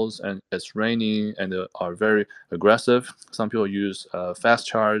potholes and it's raining and they are very aggressive. Some people use fast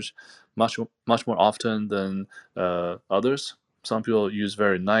charge much more often than others. Some people use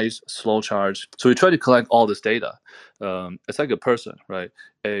very nice slow charge. So we try to collect all this data. It's like a person, right?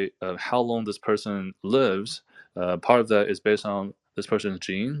 How long this person lives. Part of that is based on this person's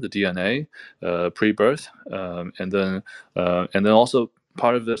gene, the DNA, pre-birth, and then also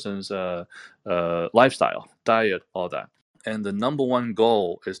part of this is lifestyle, diet, all that. And the number one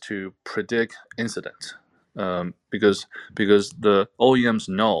goal is to predict incidents, because the OEMs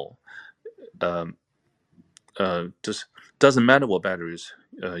know. Just doesn't matter what batteries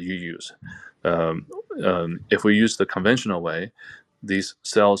you use. If we use the conventional way, these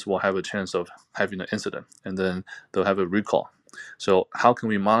cells will have a chance of having an incident, and then they'll have a recall. So how can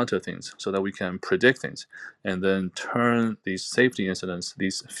we monitor things so that we can predict things, and then turn these safety incidents,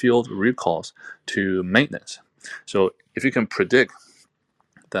 these field recalls, to maintenance? So if you can predict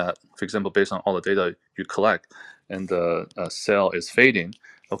that, for example, based on all the data you collect, and the cell is fading,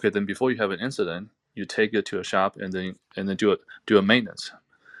 okay, then before you have an incident, you take it to a shop and then do a maintenance.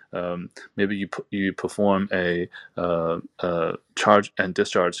 Maybe you perform a charge and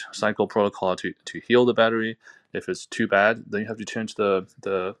discharge cycle protocol to heal the battery. If it's too bad, then you have to change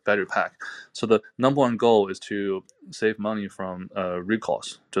the battery pack. So the number one goal is to save money from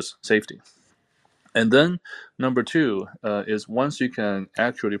recalls, just safety. And then number two is, once you can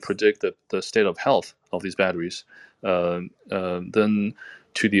accurately predict the state of health of these batteries, then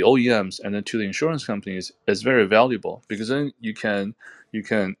to the OEMs and then to the insurance companies, it's very valuable, because then you can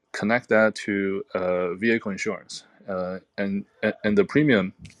connect that to vehicle insurance, and the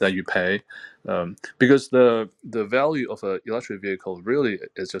premium that you pay, because the value of an electric vehicle really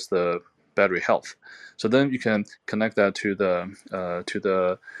is just the battery health. So then you can connect that to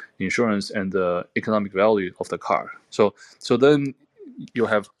the insurance and the economic value of the car. So then you'll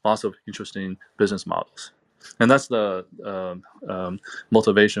have lots of interesting business models, and that's the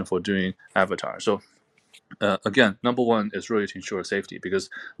motivation for doing Avatar. So again, number one is really to ensure safety, because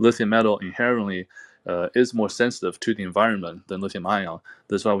lithium metal inherently is more sensitive to the environment than lithium ion.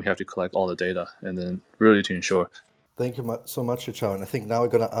 That's why we have to collect all the data, and then really to ensure. Thank you so much, Xichao. And I think now we're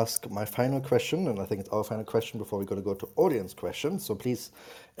going to ask my final question, and I think it's our final question before we're going to go to audience questions. So please,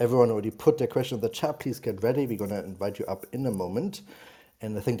 everyone already put their question in the chat. Please get ready. We're going to invite you up in a moment.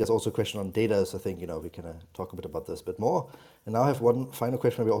 And I think there's also a question on data, so I think, we can talk a bit about this a bit more. And now I have one final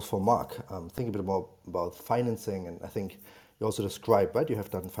question, maybe also for Mark. Think a bit more about financing, and I think you also described, right? You have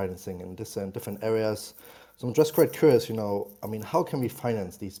done financing in different areas. So I'm just quite curious, how can we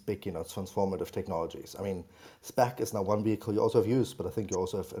finance these big, transformative technologies? I mean, SPAC is now one vehicle you also have used, but I think you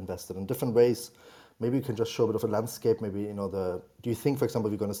also have invested in different ways. Maybe you can just show a bit of a landscape. Maybe, do you think, for example,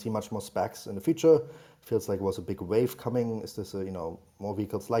 we're going to see much more SPACs in the future? Feels like it was a big wave coming. Is this, more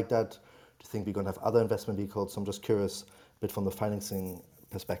vehicles like that? Do you think we're going to have other investment vehicles? So I'm just curious a bit from the financing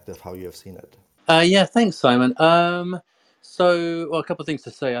perspective, how you have seen it. Yeah, thanks, Simon. So, a couple of things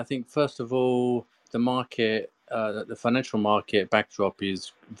to say. I think, first of all, the market the financial market backdrop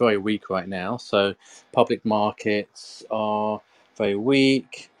is very weak right now. So public markets are very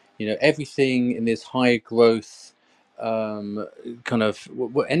weak. Everything in this high growth kind of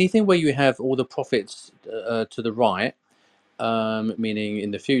anything where you have all the profits to the right, meaning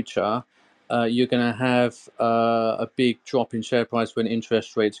in the future, you're going to have a big drop in share price when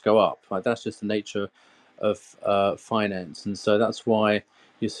interest rates go up. Right? That's just the nature of finance, and so that's why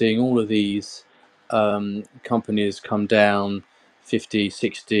you're seeing all of these companies come down 50,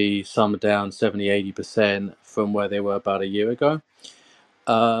 60, some down 70, 80% from where they were about a year ago.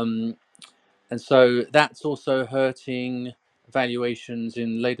 And so that's also hurting valuations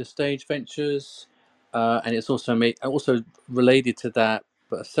in later stage ventures. And it's also related to that,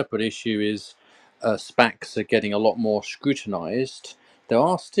 but a separate issue is SPACs are getting a lot more scrutinized. There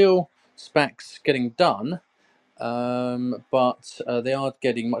are still SPACs getting done, but they are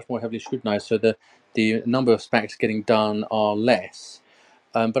getting much more heavily scrutinized. So the number of SPACs getting done are less.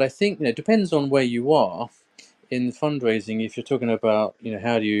 But I think it depends on where you are in fundraising. If you're talking about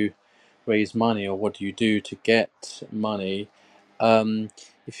how do you raise money or what do you do to get money,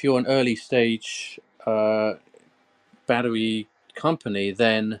 if you're an early stage battery company,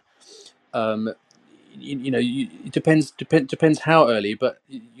 then it depends how early, but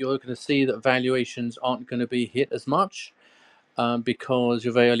you're going to see that valuations aren't going to be hit as much because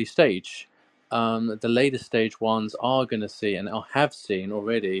you're very early stage. The later stage ones are going to see and have seen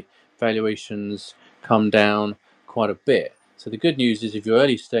already valuations come down quite a bit. So the good news is if you're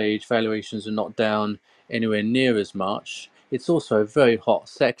early stage, valuations are not down anywhere near as much. It's also a very hot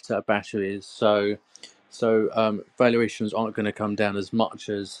sector, batteries, so valuations aren't going to come down as much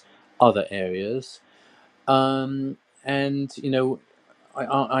as other areas. And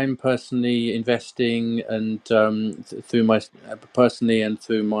I'm personally investing, and through my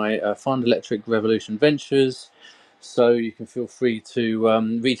fund, Electric Revolution Ventures. So you can feel free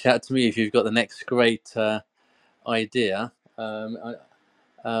to reach out to me if you've got the next great idea.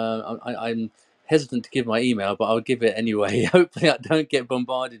 I'm hesitant to give my email, but I'll give it anyway. Hopefully, I don't get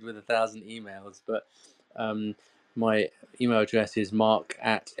bombarded with 1,000 emails. But my email address is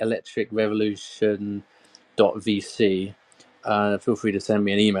mark@electricrevolution.vc. Feel free to send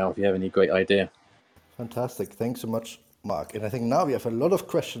me an email if you have any great idea. Fantastic. Thanks so much, Mark. And I think now we have a lot of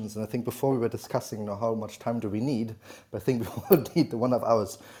questions. And I think before we were discussing how much time do we need, but I think we will need the 1.5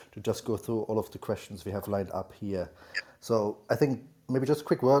 hours to just go through all of the questions we have lined up here. So I think maybe just a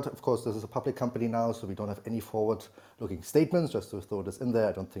quick word. Of course, this is a public company now, so we don't have any forward-looking statements. Just to throw this in there,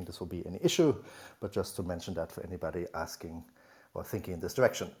 I don't think this will be any issue, but just to mention that for anybody asking or thinking in this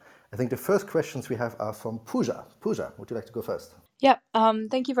direction. I think the first questions we have are from Pooja. Pooja, would you like to go first? Yeah,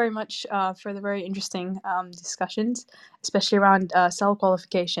 thank you very much for the very interesting discussions, especially around cell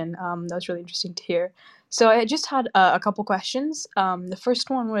qualification. That was really interesting to hear. So I just had a couple questions. The first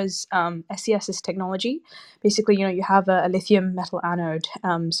one was SES's technology. Basically, you have a lithium metal anode.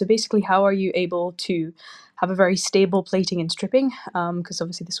 So basically, how are you able to have a very stable plating and stripping? Because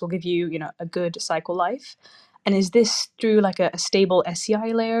obviously this will give you, a good cycle life. And is this through like a stable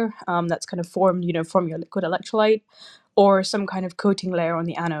SEI layer that's kind of formed, from your liquid electrolyte, or some kind of coating layer on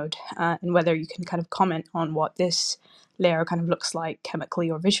the anode, and whether you can kind of comment on what this layer kind of looks like chemically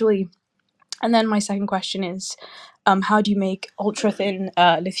or visually. And then my second question is, how do you make ultra-thin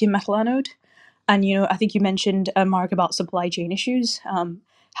lithium metal anode? And, I think you mentioned, Mark, about supply chain issues.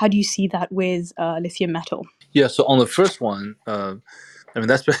 How do you see that with lithium metal? Yeah, so on the first one,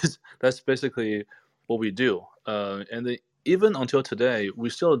 that's basically what we do. And even until today, we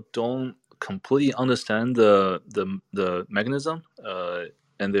still don't completely understand the mechanism.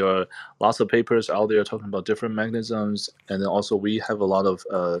 And there are lots of papers out there talking about different mechanisms, and then also we have a lot of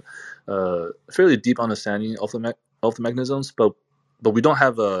fairly deep understanding of the mechanisms, but we don't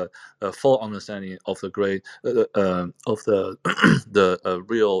have a full understanding of the the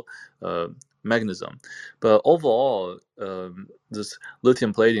real mechanism. But overall, this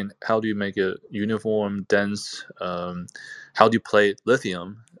lithium plating, how do you make it uniform, dense? How do you plate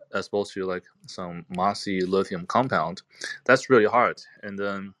lithium as opposed to like some mossy lithium compound? That's really hard. And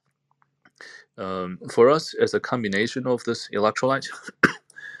then for us, it's a combination of this electrolyte,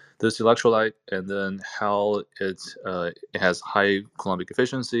 and then how it has high Coulombic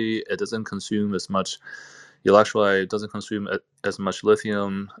efficiency. It doesn't consume as much electrolyte, doesn't consume as much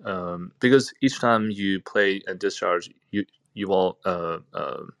lithium, because each time you plate and discharge, you will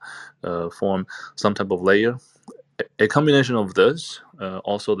form some type of layer. A combination of this,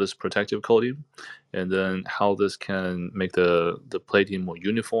 also this protective coating, and then how this can make the plating more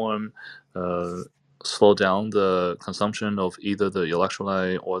uniform, slow down the consumption of either the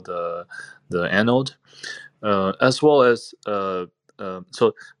electrolyte or the anode, as well as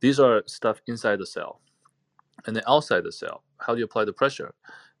so these are stuff inside the cell. And then outside the cell, how do you apply the pressure?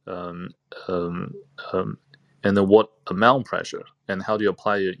 Um, um, and then what amount pressure, and how do you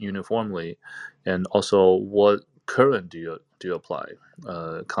apply it uniformly? And also, what current do you apply?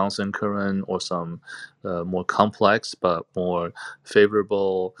 Constant current or some more complex but more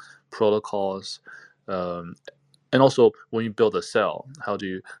favorable protocols? And also, when you build a cell, how do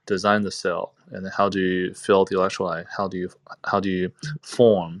you design the cell, and how do you fill the electrolyte? How do you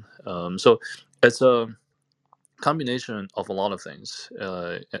form? So it's a combination of a lot of things,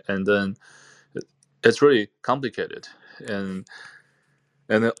 and then it's really complicated. And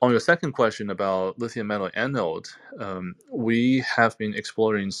then on your second question about lithium metal anode, we have been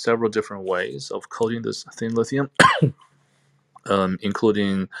exploring several different ways of coating this thin lithium,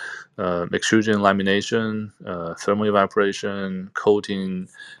 including extrusion, lamination, thermal evaporation, coating,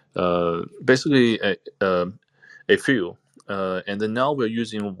 basically a few. And then now we're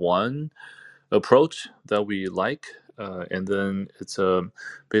using one approach that we like, and then it's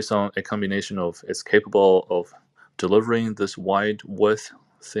based on a combination of it's capable of delivering this wide width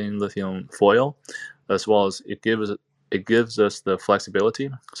thin lithium foil, as well as it gives us the flexibility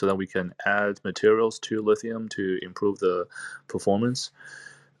so that we can add materials to lithium to improve the performance.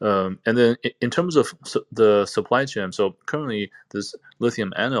 And then in terms of the supply chain, so currently this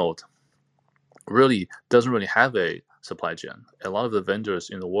lithium anode really doesn't really have a supply chain. A lot of the vendors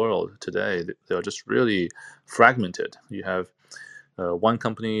in the world today, they're just really fragmented. You have one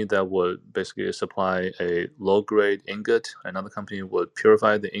company that would basically supply a low-grade ingot. Another company would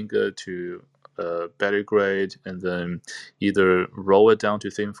purify the ingot to better grade, and then either roll it down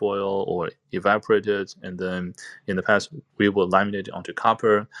to thin foil or evaporate it. And then in the past, we would laminate it onto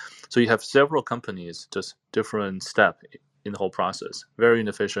copper. So you have several companies, just different steps in the whole process, very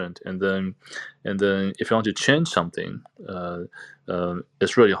inefficient. And then if you want to change something,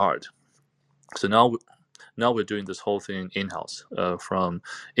 it's really hard. So now we're doing this whole thing in-house, from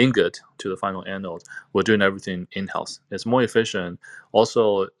ingot to the final anode. We're doing everything in-house. It's more efficient.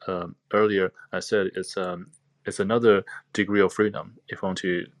 Also, earlier I said it's another degree of freedom. If we want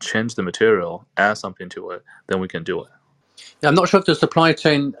to change the material, add something to it, then we can do it. Yeah, I'm not sure if the supply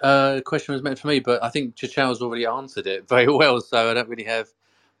chain question was meant for me, but I think Chichao's already answered it very well, so I don't really have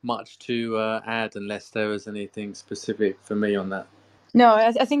much to add unless there was anything specific for me on that. No,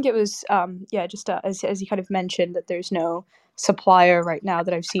 I think it was just as you kind of mentioned, that there's no supplier right now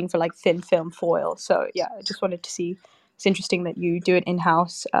that I've seen for like thin film foil. So yeah, I just wanted to see. It's interesting that you do it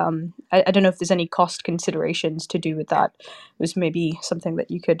in-house. I don't know if there's any cost considerations to do with that. It was maybe something that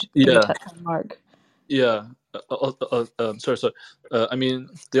you could maybe touch on, Mark. Yeah. Sorry. I mean,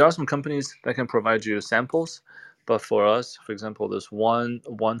 there are some companies that can provide you samples, but for us, for example, this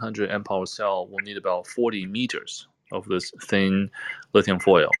 100 amp hour cell will need about 40 meters of this thin lithium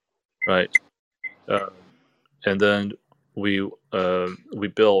foil, right? And then we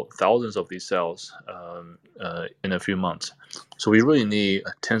built thousands of these cells in a few months. So we really need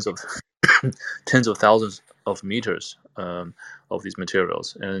tens of thousands of meters of these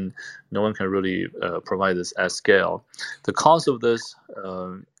materials, and no one can really provide this at scale. The cost of this,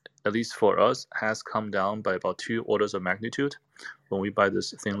 at least for us, has come down by about 2 orders of magnitude. When we buy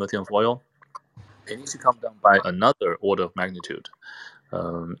this thin lithium foil, it needs to come down by another order of magnitude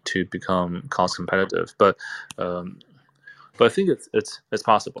to become cost competitive. But I think it's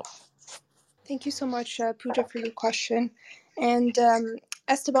possible. Thank you so much, Pooja, for your question. And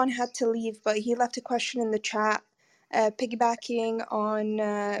Esteban had to leave, but he left a question in the chat, piggybacking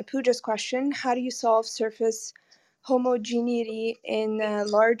on Pooja's question. How do you solve surface homogeneity in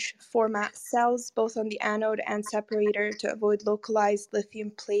large format cells, both on the anode and separator, to avoid localized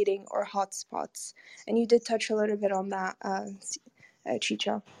lithium plating or hotspots? And you did touch a little bit on that,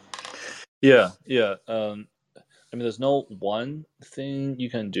 Chichao. Yeah. I mean, there's no one thing you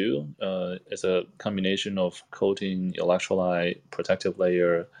can do. It's a combination of coating, electrolyte, protective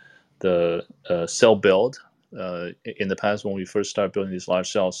layer, the cell build. In the past, when we first started building these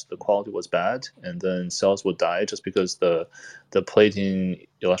large cells, the quality was bad, and then cells would die just because the plating,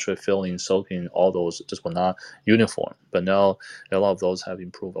 electrolyte filling, soaking, all those just were not uniform. But now a lot of those have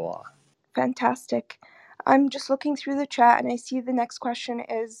improved a lot. Fantastic. I'm just looking through the chat, and I see the next question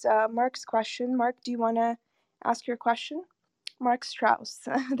is Mark's question. Mark, do you want to ask your question? Mark Strauss.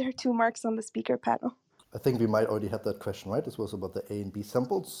 There are 2 Marks on the speaker panel. I think we might already have that question, right? This was about the A and B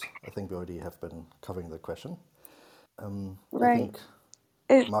samples. I think we already have been covering that question. Right.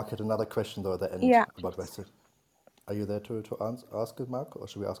 I think Mark had another question though at the end. Yeah. About Western. Are you there to ask it, Mark, or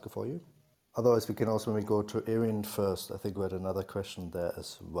should we ask it for you? Otherwise, we can also maybe go to Erin first. I think we had another question there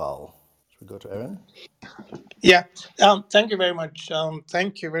as well. Should we go to Erin? Yeah, thank you very much.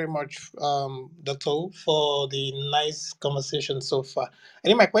 Thank you very much, Dr. for the nice conversation so far. I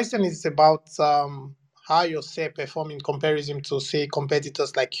think my question is about how your say perform in comparison to, say,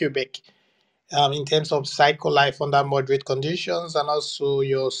 competitors like Quebec, in terms of cycle life under moderate conditions and also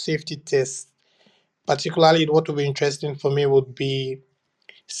your safety tests. Particularly, what would be interesting for me would be,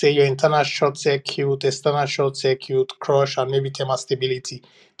 say, your internal short circuit, external short circuit, crush, and maybe thermal stability.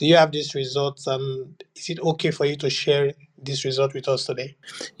 Do you have these results, and is it okay for you to share this result with us today?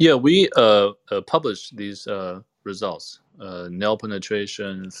 Yeah, we published these results: nail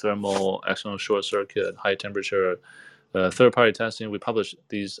penetration, thermal, external short circuit, high temperature, third-party testing. We published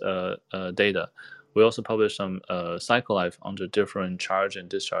these data. We also published some cycle life under different charge and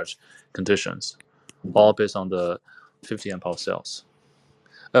discharge conditions, all based on the 50 amp hour cells.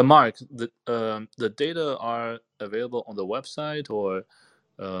 Mark, the data are available on the website, or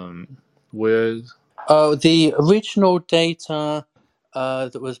where? The original data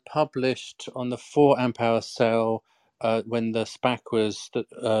that was published on the 4 amp hour cell when the SPAC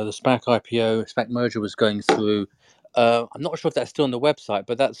the SPAC IPO, SPAC merger was going through. I'm not sure if that's still on the website,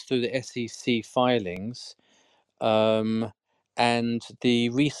 but that's through the SEC filings. And the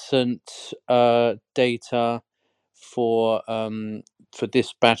recent data for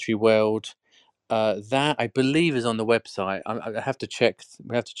this battery world, that I believe is on the website. I have to check.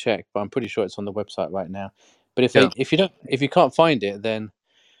 We have to check, but I'm pretty sure it's on the website right now. But if you can't find it, then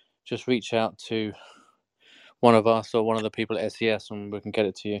just reach out to one of us or one of the people at SES, and we can get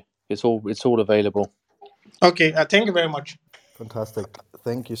it to you. It's all available. Okay, thank you very much. Fantastic.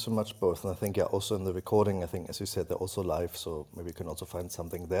 Thank you so much, both. And I think, also in the recording, I think, as you said, they're also live, so maybe you can also find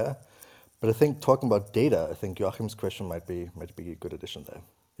something there. But I think talking about data, I think Joachim's question might be a good addition there.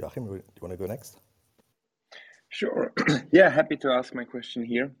 Joachim, you want to go next? Sure. Yeah, happy to ask my question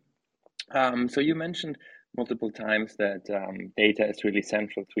here. So you mentioned multiple times that data is really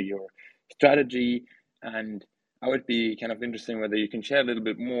central to your strategy, and I would be kind of interested whether you can share a little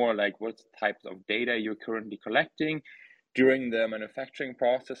bit more, like what types of data you're currently collecting during the manufacturing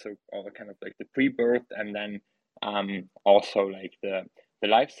process, or kind of like the pre-birth, and then also like the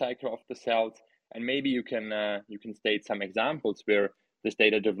life cycle of the cells, and maybe you can state some examples where this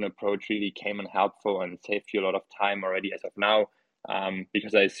data-driven approach really came in helpful and saved you a lot of time already as of now.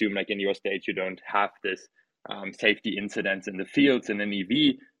 Because I assume, like in your stage, you don't have this safety incidents in the fields in an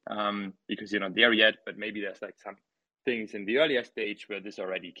EV because you're not there yet. But maybe there's like some things in the earlier stage where this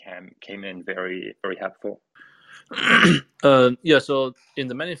already came in very, very helpful. Yeah, so in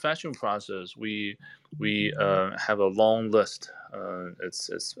the manufacturing process, we have a long list.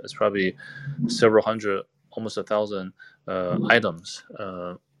 It's probably several hundred, almost 1,000 items.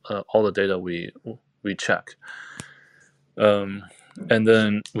 All the data we check. And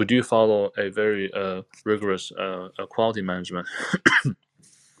then we do follow a very rigorous quality management,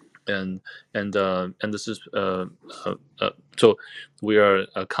 and this is so we are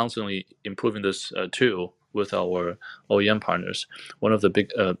constantly improving this tool with our OEM partners. One of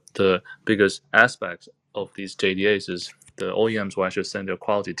the biggest aspects of these JDAs is the OEMs will actually send their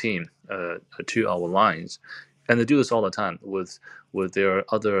quality team to our lines, and they do this all the time with their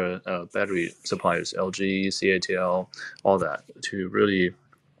other battery suppliers, LG, CATL, all that, to really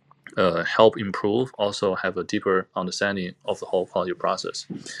help improve, also have a deeper understanding of the whole quality process.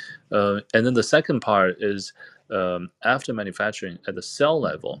 And then the second part is after manufacturing at the cell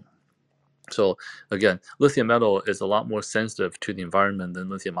level. So again, lithium metal is a lot more sensitive to the environment than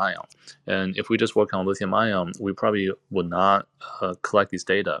lithium ion. And if we just work on lithium ion, we probably would not collect these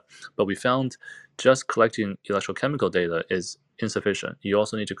data. But we found just collecting electrochemical data is insufficient. You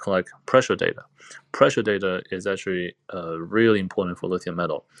also need to collect pressure data. Pressure data is actually really important for lithium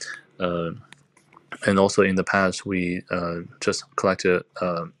metal. And also in the past, we just collected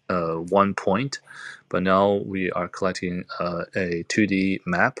 1 point, but now we are collecting a 2D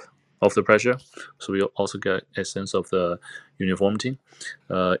map of the pressure, so we also get a sense of the uniformity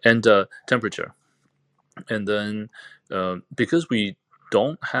and temperature. And then because we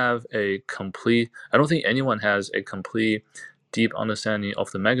don't have a complete, I don't think anyone has a complete deep understanding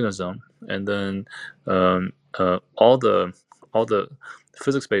of the mechanism, and then all the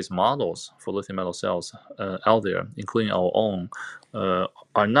physics-based models for lithium metal cells out there, including our own,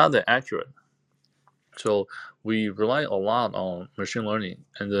 are not that accurate. So we rely a lot on machine learning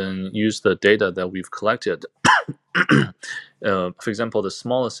and then use the data that we've collected. For example, the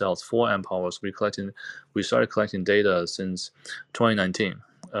smaller cells, 4 amp hours, we started collecting data since 2019,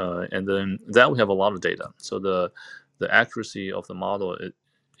 and then that we have a lot of data. So the accuracy of the model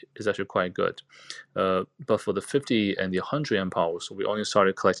is actually quite good. But for the 50 and the 100 amp hours, we only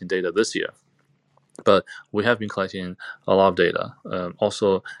started collecting data this year. But we have been collecting a lot of data.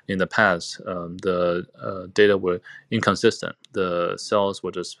 Also, in the past, the data were inconsistent. The cells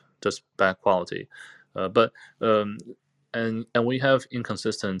were just bad quality. And we have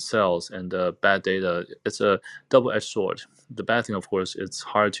inconsistent cells and bad data. It's a double-edged sword. The bad thing, of course, it's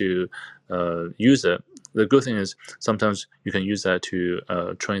hard to use it. The good thing is sometimes you can use that to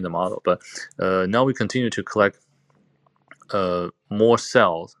train the model. But now we continue to collect more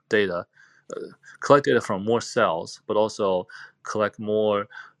cell data, collect data from more cells, but also collect more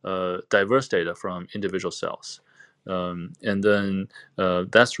diverse data from individual cells. And then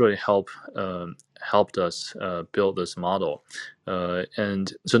that's really helped us build this model.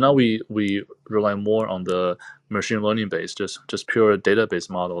 And so now we rely more on the machine learning based, just pure database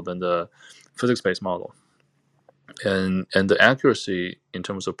model than the physics based model. And the accuracy in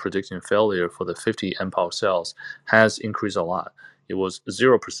terms of predicting failure for the 50 amp hour cells has increased a lot. It was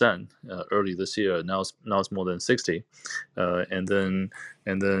 0% early this year. Now it's more than 60, and then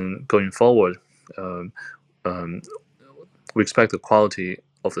going forward, we expect the quality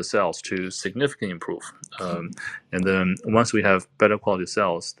of the cells to significantly improve. And then once we have better quality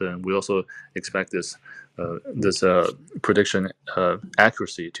cells, then we also expect this prediction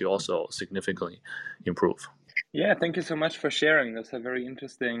accuracy to also significantly improve. Yeah, thank you so much for sharing. Those are very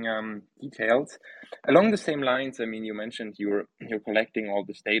interesting details. Along the same lines, I mean, you mentioned you're collecting all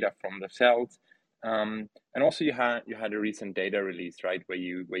this data from the cells, and also you had a recent data release, right, where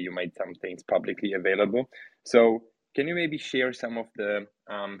you made some things publicly available. So can you maybe share some of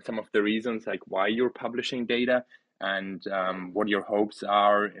the reasons, like why you're publishing data, and what your hopes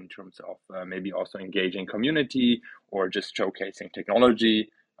are in terms of maybe also engaging community or just showcasing technology?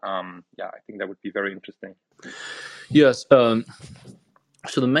 Yeah, I think that would be very interesting. Yes. So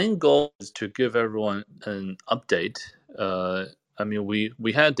the main goal is to give everyone an update. I mean,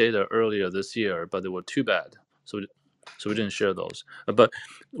 we had data earlier this year, but they were too bad, so we didn't share those. But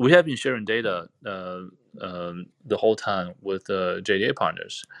we have been sharing data the whole time with JDA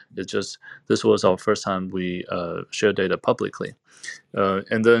partners. It's just this was our first time we shared data publicly,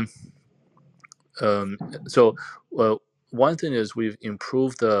 and then so one thing is we've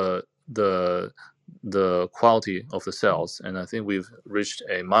improved the quality of the cells, and I think we've reached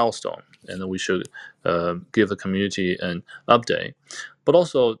a milestone, and then we should give the community an update. But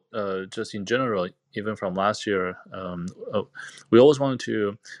also, just in general, even from last year, we always wanted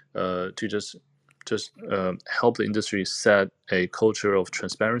to just help the industry set a culture of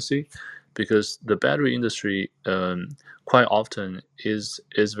transparency, because the battery industry quite often is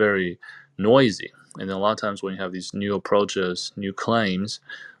very noisy, and then a lot of times when you have these new approaches, new claims,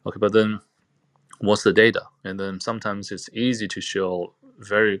 okay, but then what's the data? And then sometimes it's easy to show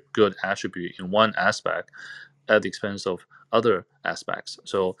very good attribute in one aspect at the expense of other aspects.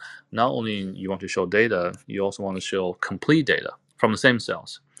 So not only you want to show data, you also want to show complete data from the same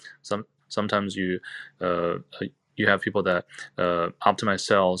cells. Sometimes you have people that optimize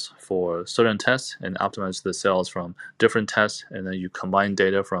cells for certain tests and optimize the cells from different tests, and then you combine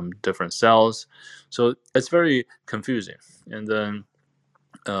data from different cells. So it's very confusing. And then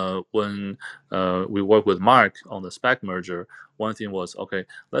when we work with Mark on the SPAC merger, one thing was, okay,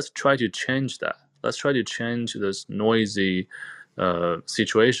 let's try to change that. Let's try to change this noisy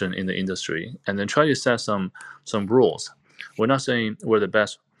situation in the industry, and then try to set some rules. We're not saying we're the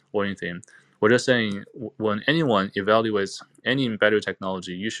best or anything. We're just saying when anyone evaluates any battery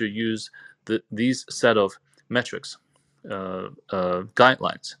technology, you should use these set of metrics,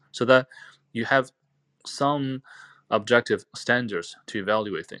 guidelines, so that you have some objective standards to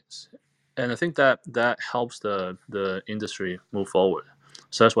evaluate things. And I think that helps the industry move forward.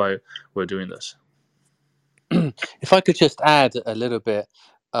 So that's why we're doing this. If I could just add a little bit,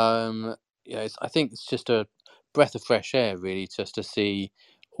 I think it's just a breath of fresh air, really, just to see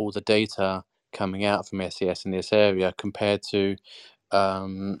all the data coming out from SES in this area compared to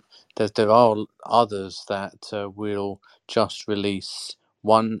there are others that will just release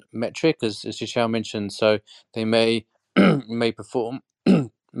one metric, as Xiao mentioned. So they may perform,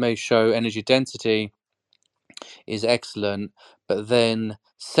 may show energy density is excellent, but then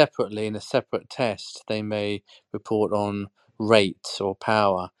separately in a separate test they may report on rate or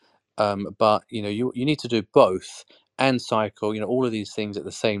power. But you need to do both and cycle all of these things at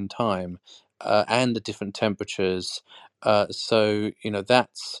the same time, and the different temperatures. So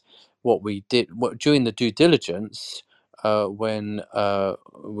that's what we did during the due diligence, when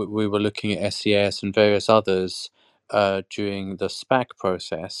we were looking at SES and various others during the SPAC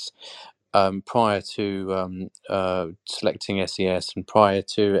process. prior to selecting SES and prior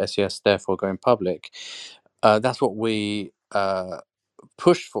to SES therefore going public. That's what we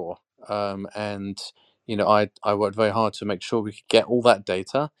pushed for, and I worked very hard to make sure we could get all that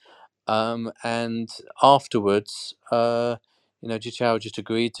data. And afterwards, Jichao just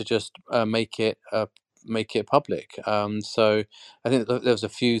agreed to just make it public. So I think there was a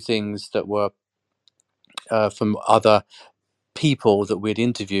few things that were from other people that we'd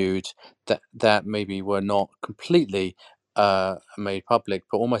interviewed that maybe were not completely made public,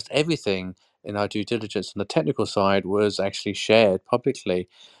 but almost everything in our due diligence on the technical side was actually shared publicly,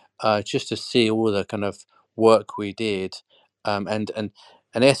 just to see all the kind of work we did, and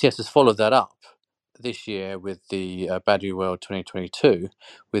SES has followed that up this year with the Battery World 2022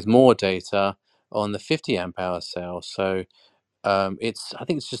 with more data on the 50 amp hour cell. So I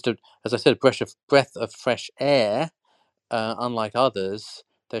think it's just as I said, a breath of fresh air. Unlike others,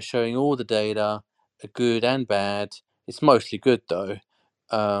 they're showing all the data, good and bad. It's mostly good though,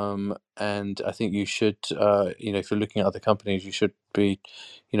 and I think you should, if you're looking at other companies, you should be,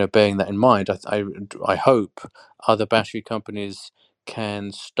 bearing that in mind. I hope other battery companies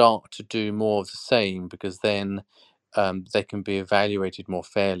can start to do more of the same, because then they can be evaluated more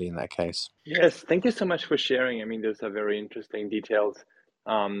fairly in that case. Yes, thank you so much for sharing. I mean, those are very interesting details.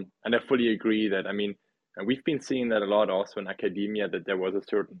 And I fully agree that, we've been seeing that a lot also in academia, that there was a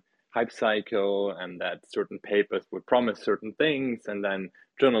certain hype cycle and that certain papers would promise certain things, and then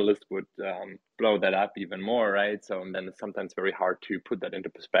journalists would blow that up even more, right? So and then it's sometimes very hard to put that into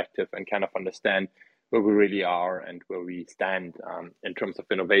perspective and kind of understand where we really are and where we stand in terms of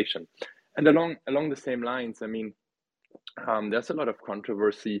innovation. And along the same lines, there's a lot of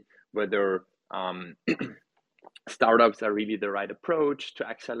controversy whether startups are really the right approach to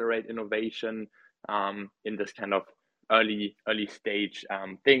accelerate innovation in this kind of early stage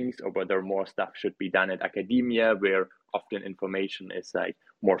things, or whether more stuff should be done at academia, where often information is like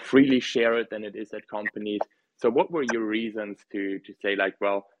more freely shared than it is at companies. So what were your reasons to say like,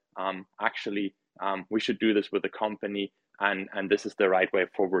 well, actually we should do this with a company, and this is the right way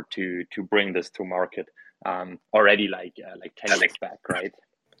forward to bring this to market already like 10 years back, right?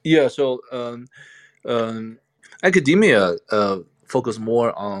 Yeah, so academia focus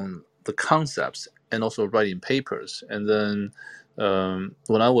more on the concepts and also writing papers. And then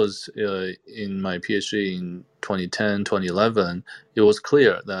when I was in my PhD in 2010, 2011, it was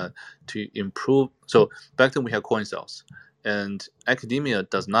clear that to improve, so back then we had coin cells, and academia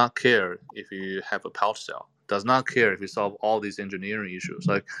does not care if you have a pouch cell, does not care if you solve all these engineering issues,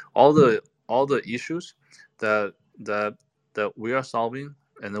 like all the issues that we are solving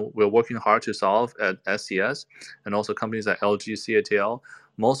and we're working hard to solve at SES, and also companies like LG, CATL.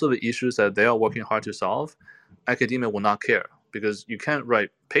 Most of the issues that they are working hard to solve, academia will not care, because you can't write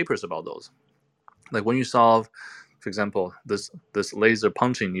papers about those. Like when you solve, for example, this laser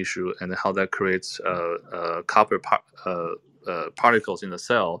punching issue and how that creates copper particles in the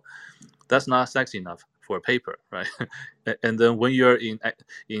cell, that's not sexy enough for a paper, right? And then when you're in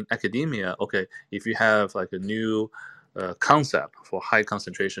academia, okay, if you have like a new concept for high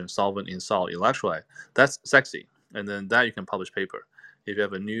concentration solvent in solid electrolyte, that's sexy, and then that you can publish paper. If you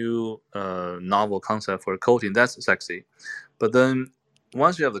have a new novel concept for a coating, that's sexy. But then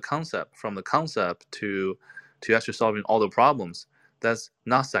once you have the concept, from the concept to actually solving all the problems, that's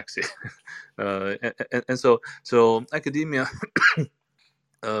not sexy. And so academia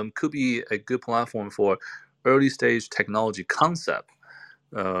could be a good platform for early stage technology concept,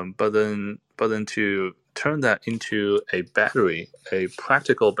 but then to turn that into a battery, a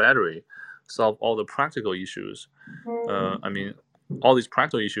practical battery, solve all the practical issues. All these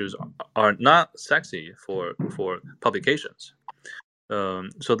practical issues are not sexy for publications.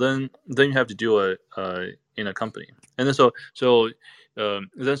 So then you have to do it in a company, and then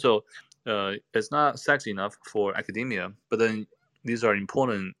it's not sexy enough for academia, but then these are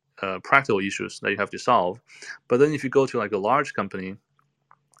important practical issues that you have to solve. But then if you go to like a large company,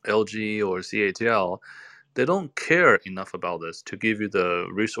 LG or CATL, they don't care enough about this to give you the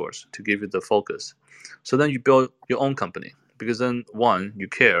resource, to give you the focus. So then you build your own company, because then one, you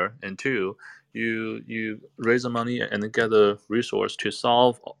care, and two, you raise the money and then get the resource to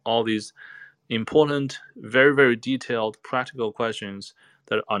solve all these important, very, very detailed practical questions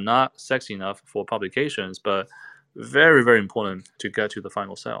that are not sexy enough for publications, but very, very important to get to the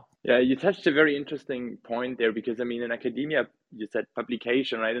final cell. Yeah, you touched a very interesting point there, because in academia you said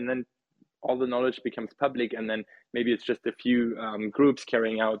publication, right? And then all the knowledge becomes public, and then maybe it's just a few groups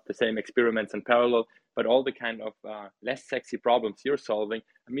carrying out the same experiments in parallel, but all the kind of less sexy problems you're solving,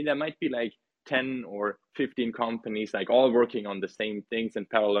 there might be like 10 or 15 companies like all working on the same things in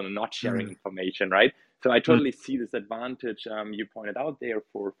parallel and not sharing information, right? So I totally see this advantage you pointed out there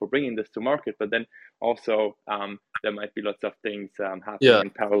for bringing this to market, but then also there might be lots of things happening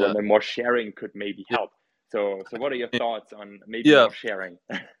in parallel, and more sharing could maybe help. So what are your thoughts on maybe more sharing?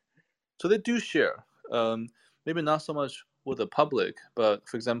 So they do share, maybe not so much with the public, but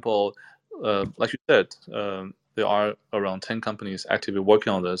for example, like you said, there are around 10 companies actively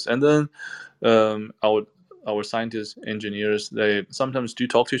working on this, and then our scientists, engineers, they sometimes do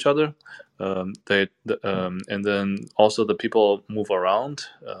talk to each other. And then also the people move around.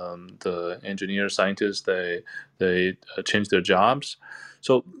 The engineers, scientists, they change their jobs.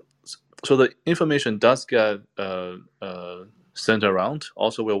 So the information does get sent around.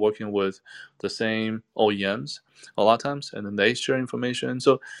 Also, we're working with the same OEMs a lot of times, and then they share information.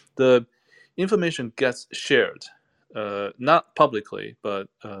 So the information gets shared, not publicly, but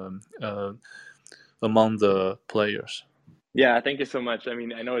among the players. Yeah, thank you so much. I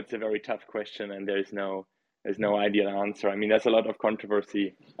mean, I know it's a very tough question, and there's no ideal answer. I mean, there's a lot of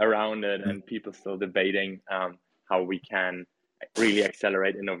controversy around it, and people still debating how we can really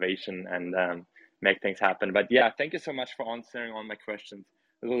accelerate innovation and make things happen. But yeah, thank you so much for answering all my questions.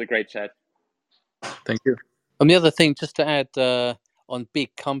 It was a great chat. Thank you. And the other thing, just to add on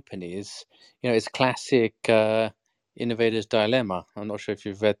big companies, it's classic innovator's dilemma. I'm not sure if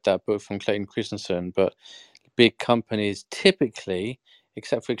you've read that book from Clayton Christensen, but big companies typically,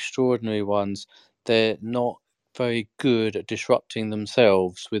 except for extraordinary ones, they're not very good at disrupting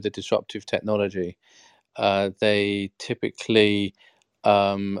themselves with the disruptive technology. They typically,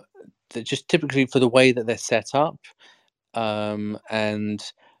 they're just typically for the way that they're set up, and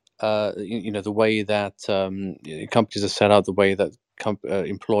the way that companies are set up, the way that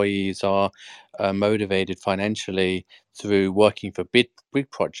employees are motivated financially through working for big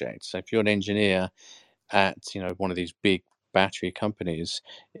projects. So if you're an engineer at one of these big battery companies,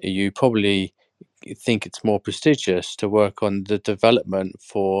 you probably think it's more prestigious to work on the development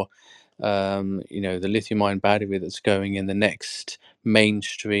for the lithium-ion battery that's going in the next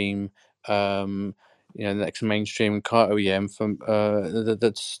mainstream the next mainstream car OEM from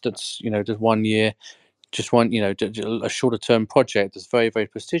that's just 1 year, just one a shorter term project that's very, very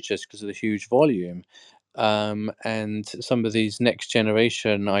prestigious because of the huge volume. And some of these next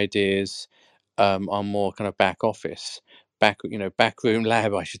generation ideas are more kind of back office, backroom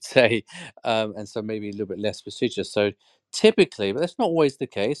lab, I should say, and so maybe a little bit less prestigious. So typically, but that's not always the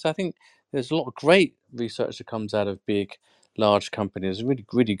case. I think there's a lot of great research that comes out of big, large companies, really,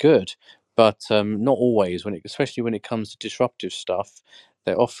 really good, but not always. Especially when it comes to disruptive stuff,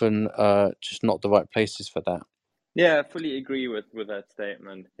 they're often just not the right places for that. Yeah, I fully agree with that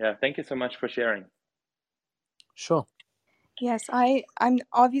statement. Yeah, thank you so much for sharing. Sure. Yes, I'm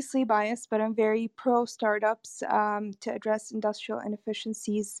obviously biased, but I'm very pro startups to address industrial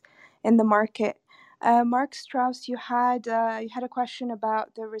inefficiencies in the market. Mark Strauss, you had a question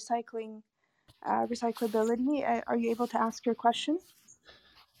about the recyclability. Are you able to ask your question?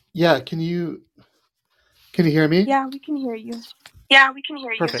 Yeah, can you hear me? Yeah, we can hear you. Yeah, we can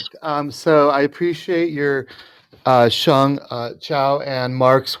hear you. Perfect. So I appreciate your Sheng, Chao, and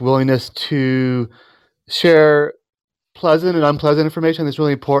Mark's willingness to share pleasant and unpleasant information. It's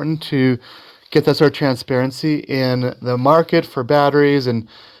really important to get that sort of transparency in the market for batteries and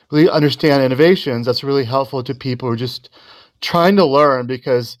really understand innovations. That's really helpful to people who are just trying to learn,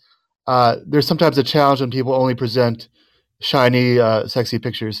 because there's sometimes a challenge when people only present shiny, sexy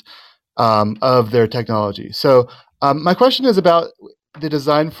pictures of their technology. So my question is about the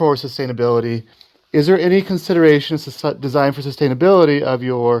design for sustainability. Is there any consideration to design for sustainability of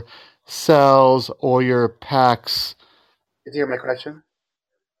your cells or your packs? Did you hear my question?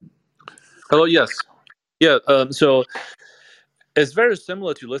 Hello, yes. Yeah, so it's very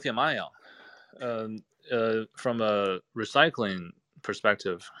similar to lithium ion. From a recycling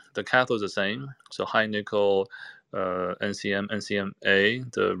perspective, the cathode is the same. So high nickel,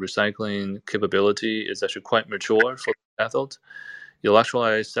 NCMA, the recycling capability is actually quite mature for the cathode. The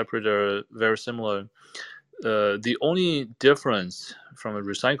electrolyte separator, very similar. The only difference from a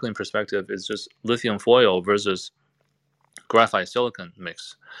recycling perspective is just lithium foil versus graphite silicon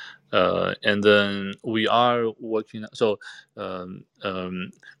mix. And then we are working. So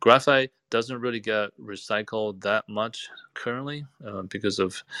graphite doesn't really get recycled that much currently because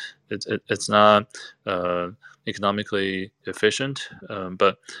of it's not economically efficient.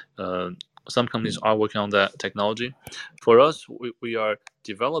 But some companies are working on that technology. For us, we are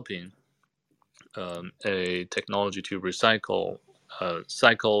developing a technology to recycle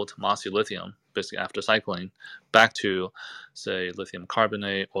cycled Mossy lithium basically after cycling, back to, say, lithium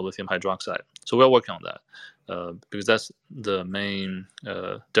carbonate or lithium hydroxide. So we're working on that because that's the main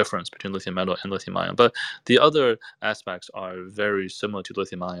difference between lithium metal and lithium ion. But the other aspects are very similar to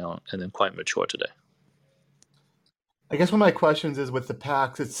lithium ion and then quite mature today. I guess one of my questions is with the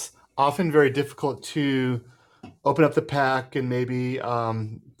packs, it's often very difficult to open up the pack and maybe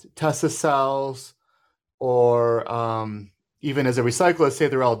test the cells, or even as a recycler, say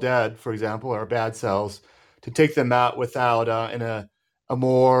they're all dead, for example, or bad cells, to take them out without in a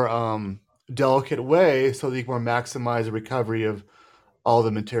more delicate way so that you can maximize the recovery of all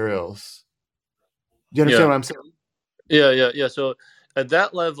the materials. Do you understand what I'm saying? Yeah. So at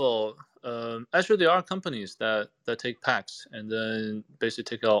that level, actually there are companies that take packs and then basically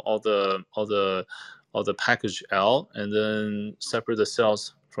take out all the package out and then separate the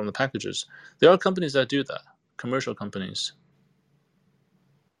cells from the packages. There are companies that do that, commercial companies.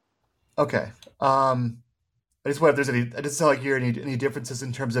 Okay. I just wonder if there's any. It doesn't sound like you're any differences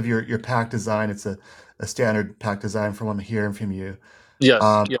in terms of your pack design. It's a standard pack design from what I'm hearing from you. Yes.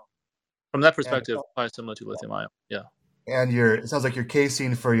 Yeah. From that perspective, quite similar to lithium ion. Yeah. And it sounds like your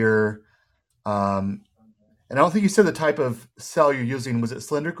casing for your, and I don't think you said the type of cell you're using. Was it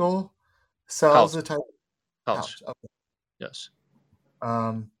cylindrical cells? Pouch. The type. Pouch. Okay. Yes.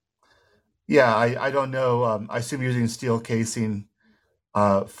 Yeah, I don't know. I assume you're using steel casing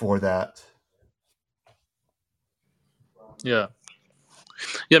for that. Yeah.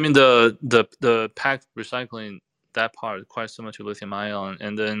 I mean the pack recycling, that part quite similar to lithium ion.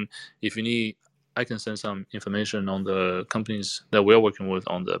 And then if you need, I can send some information on the companies that we're working with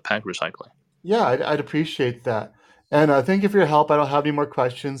on the pack recycling. Yeah, I'd appreciate that. And thank you for your help. I don't have any more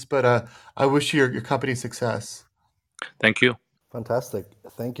questions, but I wish your company success. Thank you. Fantastic.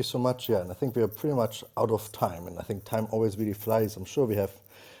 Thank you so much. Yeah, and I think we are pretty much out of time. And I think time always really flies. I'm sure we have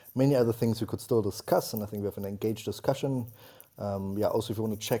many other things we could still discuss. And I think we have an engaged discussion. Also, if you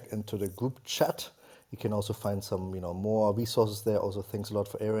want to check into the group chat, you can also find some more resources there. Also, thanks a lot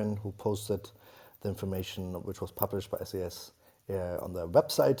for Aaron, who posted the information which was published by SAS on their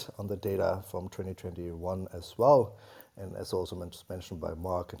website on the data from 2021 as well. And as also mentioned by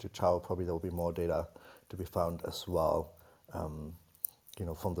Mark and Qichao, probably there will be more data to be found as well.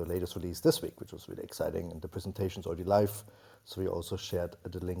 From the latest release this week, which was really exciting, and the presentation's already live. So we also shared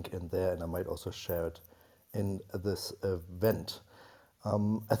the link in there, and I might also share it in this event.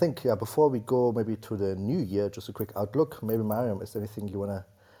 I think before we go maybe to the new year, just a quick outlook. Maybe Mariam, is there anything you want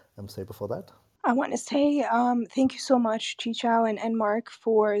to say before that? I want to say thank you so much, Qichao and Mark,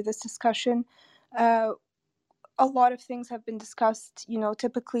 for this discussion. A lot of things have been discussed.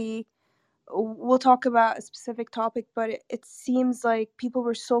 Typically we'll talk about a specific topic, but it seems like people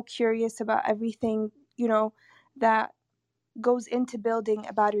were so curious about everything, that goes into building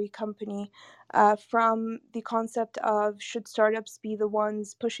a battery company, from the concept of should startups be the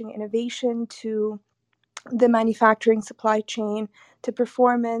ones pushing innovation, to the manufacturing supply chain, to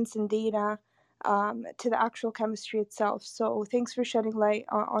performance and data, to the actual chemistry itself. So thanks for shedding light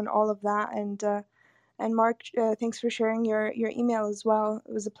on all of that. And Mark, thanks for sharing your email as well.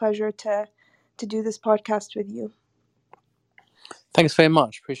 It was a pleasure to do this podcast with you. Thanks very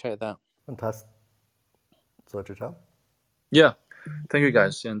much. Appreciate that. Fantastic. So, Qichao? Yeah. Thank you,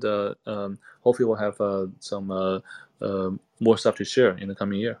 guys. And hopefully we'll have some more stuff to share in the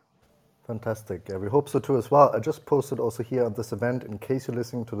coming year. Fantastic. Yeah, we hope so too as well. I just posted also here on this event, in case you're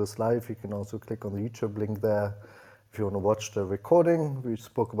listening to this live, you can also click on the YouTube link there. If you want to watch the recording we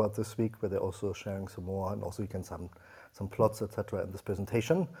spoke about this week, where they're also sharing some more, and also you can some plots, etc. in this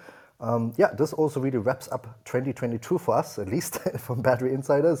presentation. This also really wraps up 2022 for us, at least from Battery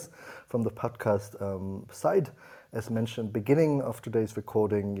Insiders, from the podcast side. As mentioned, beginning of today's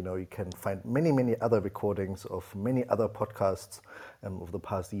recording, you can find many other recordings of many other podcasts over the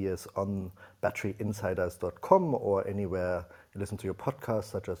past years on batteryinsiders.com or anywhere you listen to your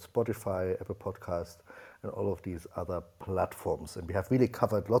podcasts, such as Spotify, Apple Podcast, and all of these other platforms. And we have really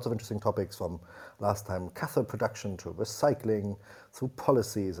covered lots of interesting topics, from last time cathode production to recycling, through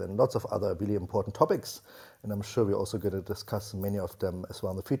policies and lots of other really important topics. And I'm sure we're also going to discuss many of them as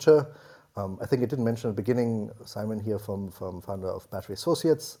well in the future. I think I didn't mention at the beginning, Simon here from founder of Battery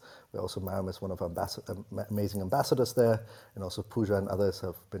Associates, where also Mariam is one of our amazing ambassadors there, and also Pooja and others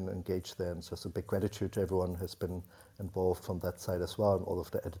have been engaged there. And it's just a big gratitude to everyone who has been involved from that side as well, and all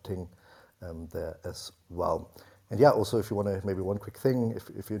of the editing there as well. And also if you want to, maybe one quick thing,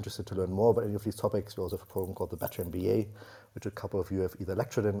 if you're interested to learn more about any of these topics, we also have a program called the Battery MBA, which a couple of you have either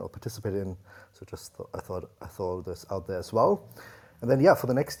lectured in or participated in. So I thought this out there as well. And then, for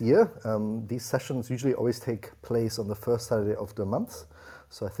the next year, these sessions usually always take place on the first Saturday of the month.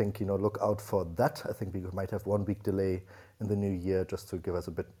 So I think, look out for that. I think we might have 1 week delay in the new year just to give us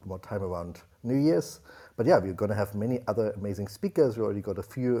a bit more time around New Year's. But yeah, we're going to have many other amazing speakers. We already got a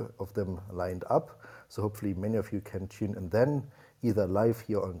few of them lined up. So hopefully many of you can tune in then, either live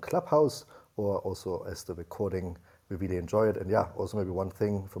here on Clubhouse or also as the recording. We really enjoy it. And yeah, also maybe one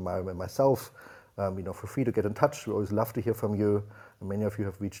thing for myself, feel free to get in touch. We always love to hear from you. And many of you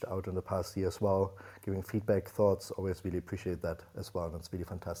have reached out in the past year as well, giving feedback, thoughts. Always really appreciate that as well. And it's really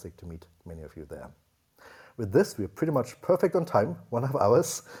fantastic to meet many of you there. With this, we're pretty much perfect on time, 1.5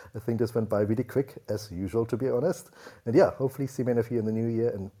 hours. I think this went by really quick, as usual, to be honest. And yeah, hopefully see many of you in the new year.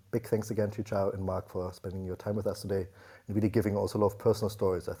 And big thanks again to Chao and Mark for spending your time with us today and really giving also a lot of personal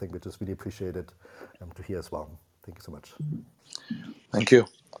stories, I think, which is really appreciated to hear as well. Thank you so much. Thank you.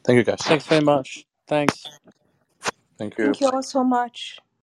 Thank you, guys. Thanks very much. Thanks. Thank you. Thank you all so much.